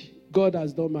stage, God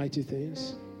has done mighty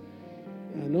things.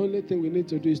 And the only thing we need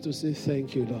to do is to say,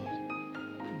 thank you, Lord.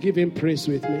 Give him praise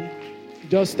with me.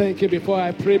 Just thank him before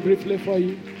I pray briefly for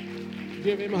you.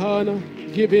 Give him honor.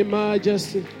 Give him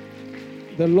majesty.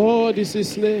 The Lord is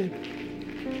his name.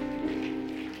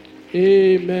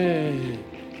 Amen.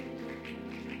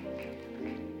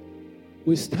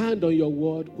 We stand on your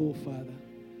word, O Father.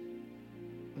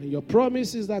 And your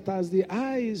promise is that as the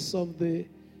eyes of the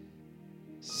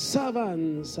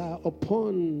servants are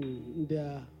upon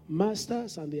their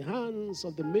masters and the hands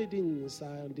of the maidens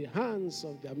are on the hands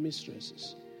of their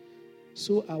mistresses,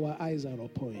 so our eyes are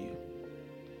upon you.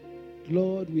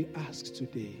 Lord, we ask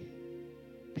today,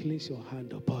 place your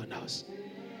hand upon us.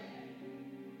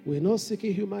 We're not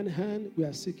seeking human hand, we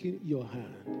are seeking your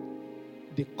hand.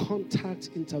 The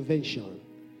contact intervention,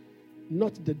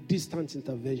 not the distant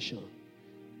intervention.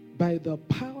 By the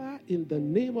power in the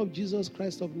name of Jesus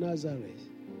Christ of Nazareth,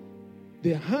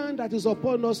 the hand that is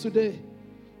upon us today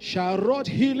shall wrought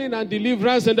healing and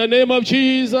deliverance in the name of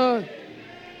Jesus.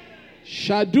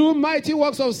 Shall do mighty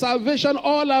works of salvation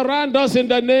all around us in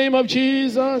the name of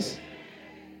Jesus.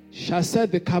 Shall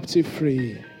set the captive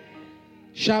free.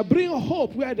 Shall bring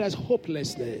hope where there's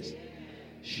hopelessness.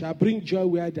 Shall bring joy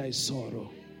where there is sorrow.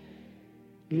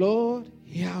 Lord,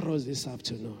 hear us this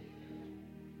afternoon.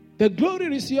 The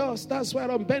glory is yours. That's why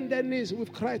on bended knees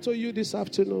we've cried to you this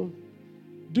afternoon.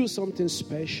 Do something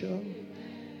special.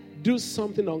 Do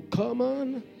something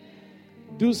uncommon.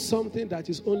 Do something that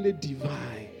is only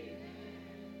divine.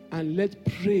 And let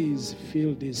praise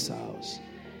fill this house.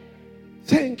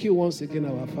 Thank you once again,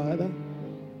 our Father,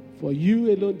 for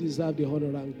you alone deserve the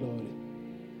honor and glory.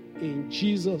 In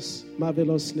Jesus'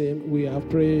 marvelous name we have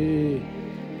prayed.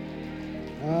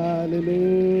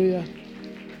 Hallelujah.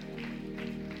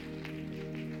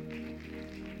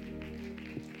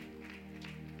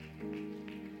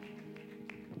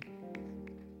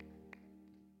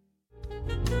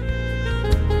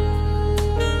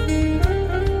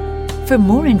 For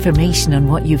more information on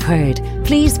what you've heard,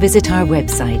 please visit our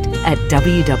website at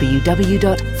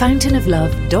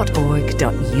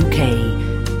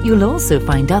www.fountainoflove.org.uk. You'll also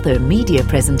find other media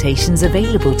presentations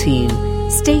available to you.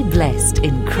 Stay blessed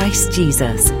in Christ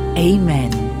Jesus.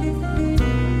 Amen.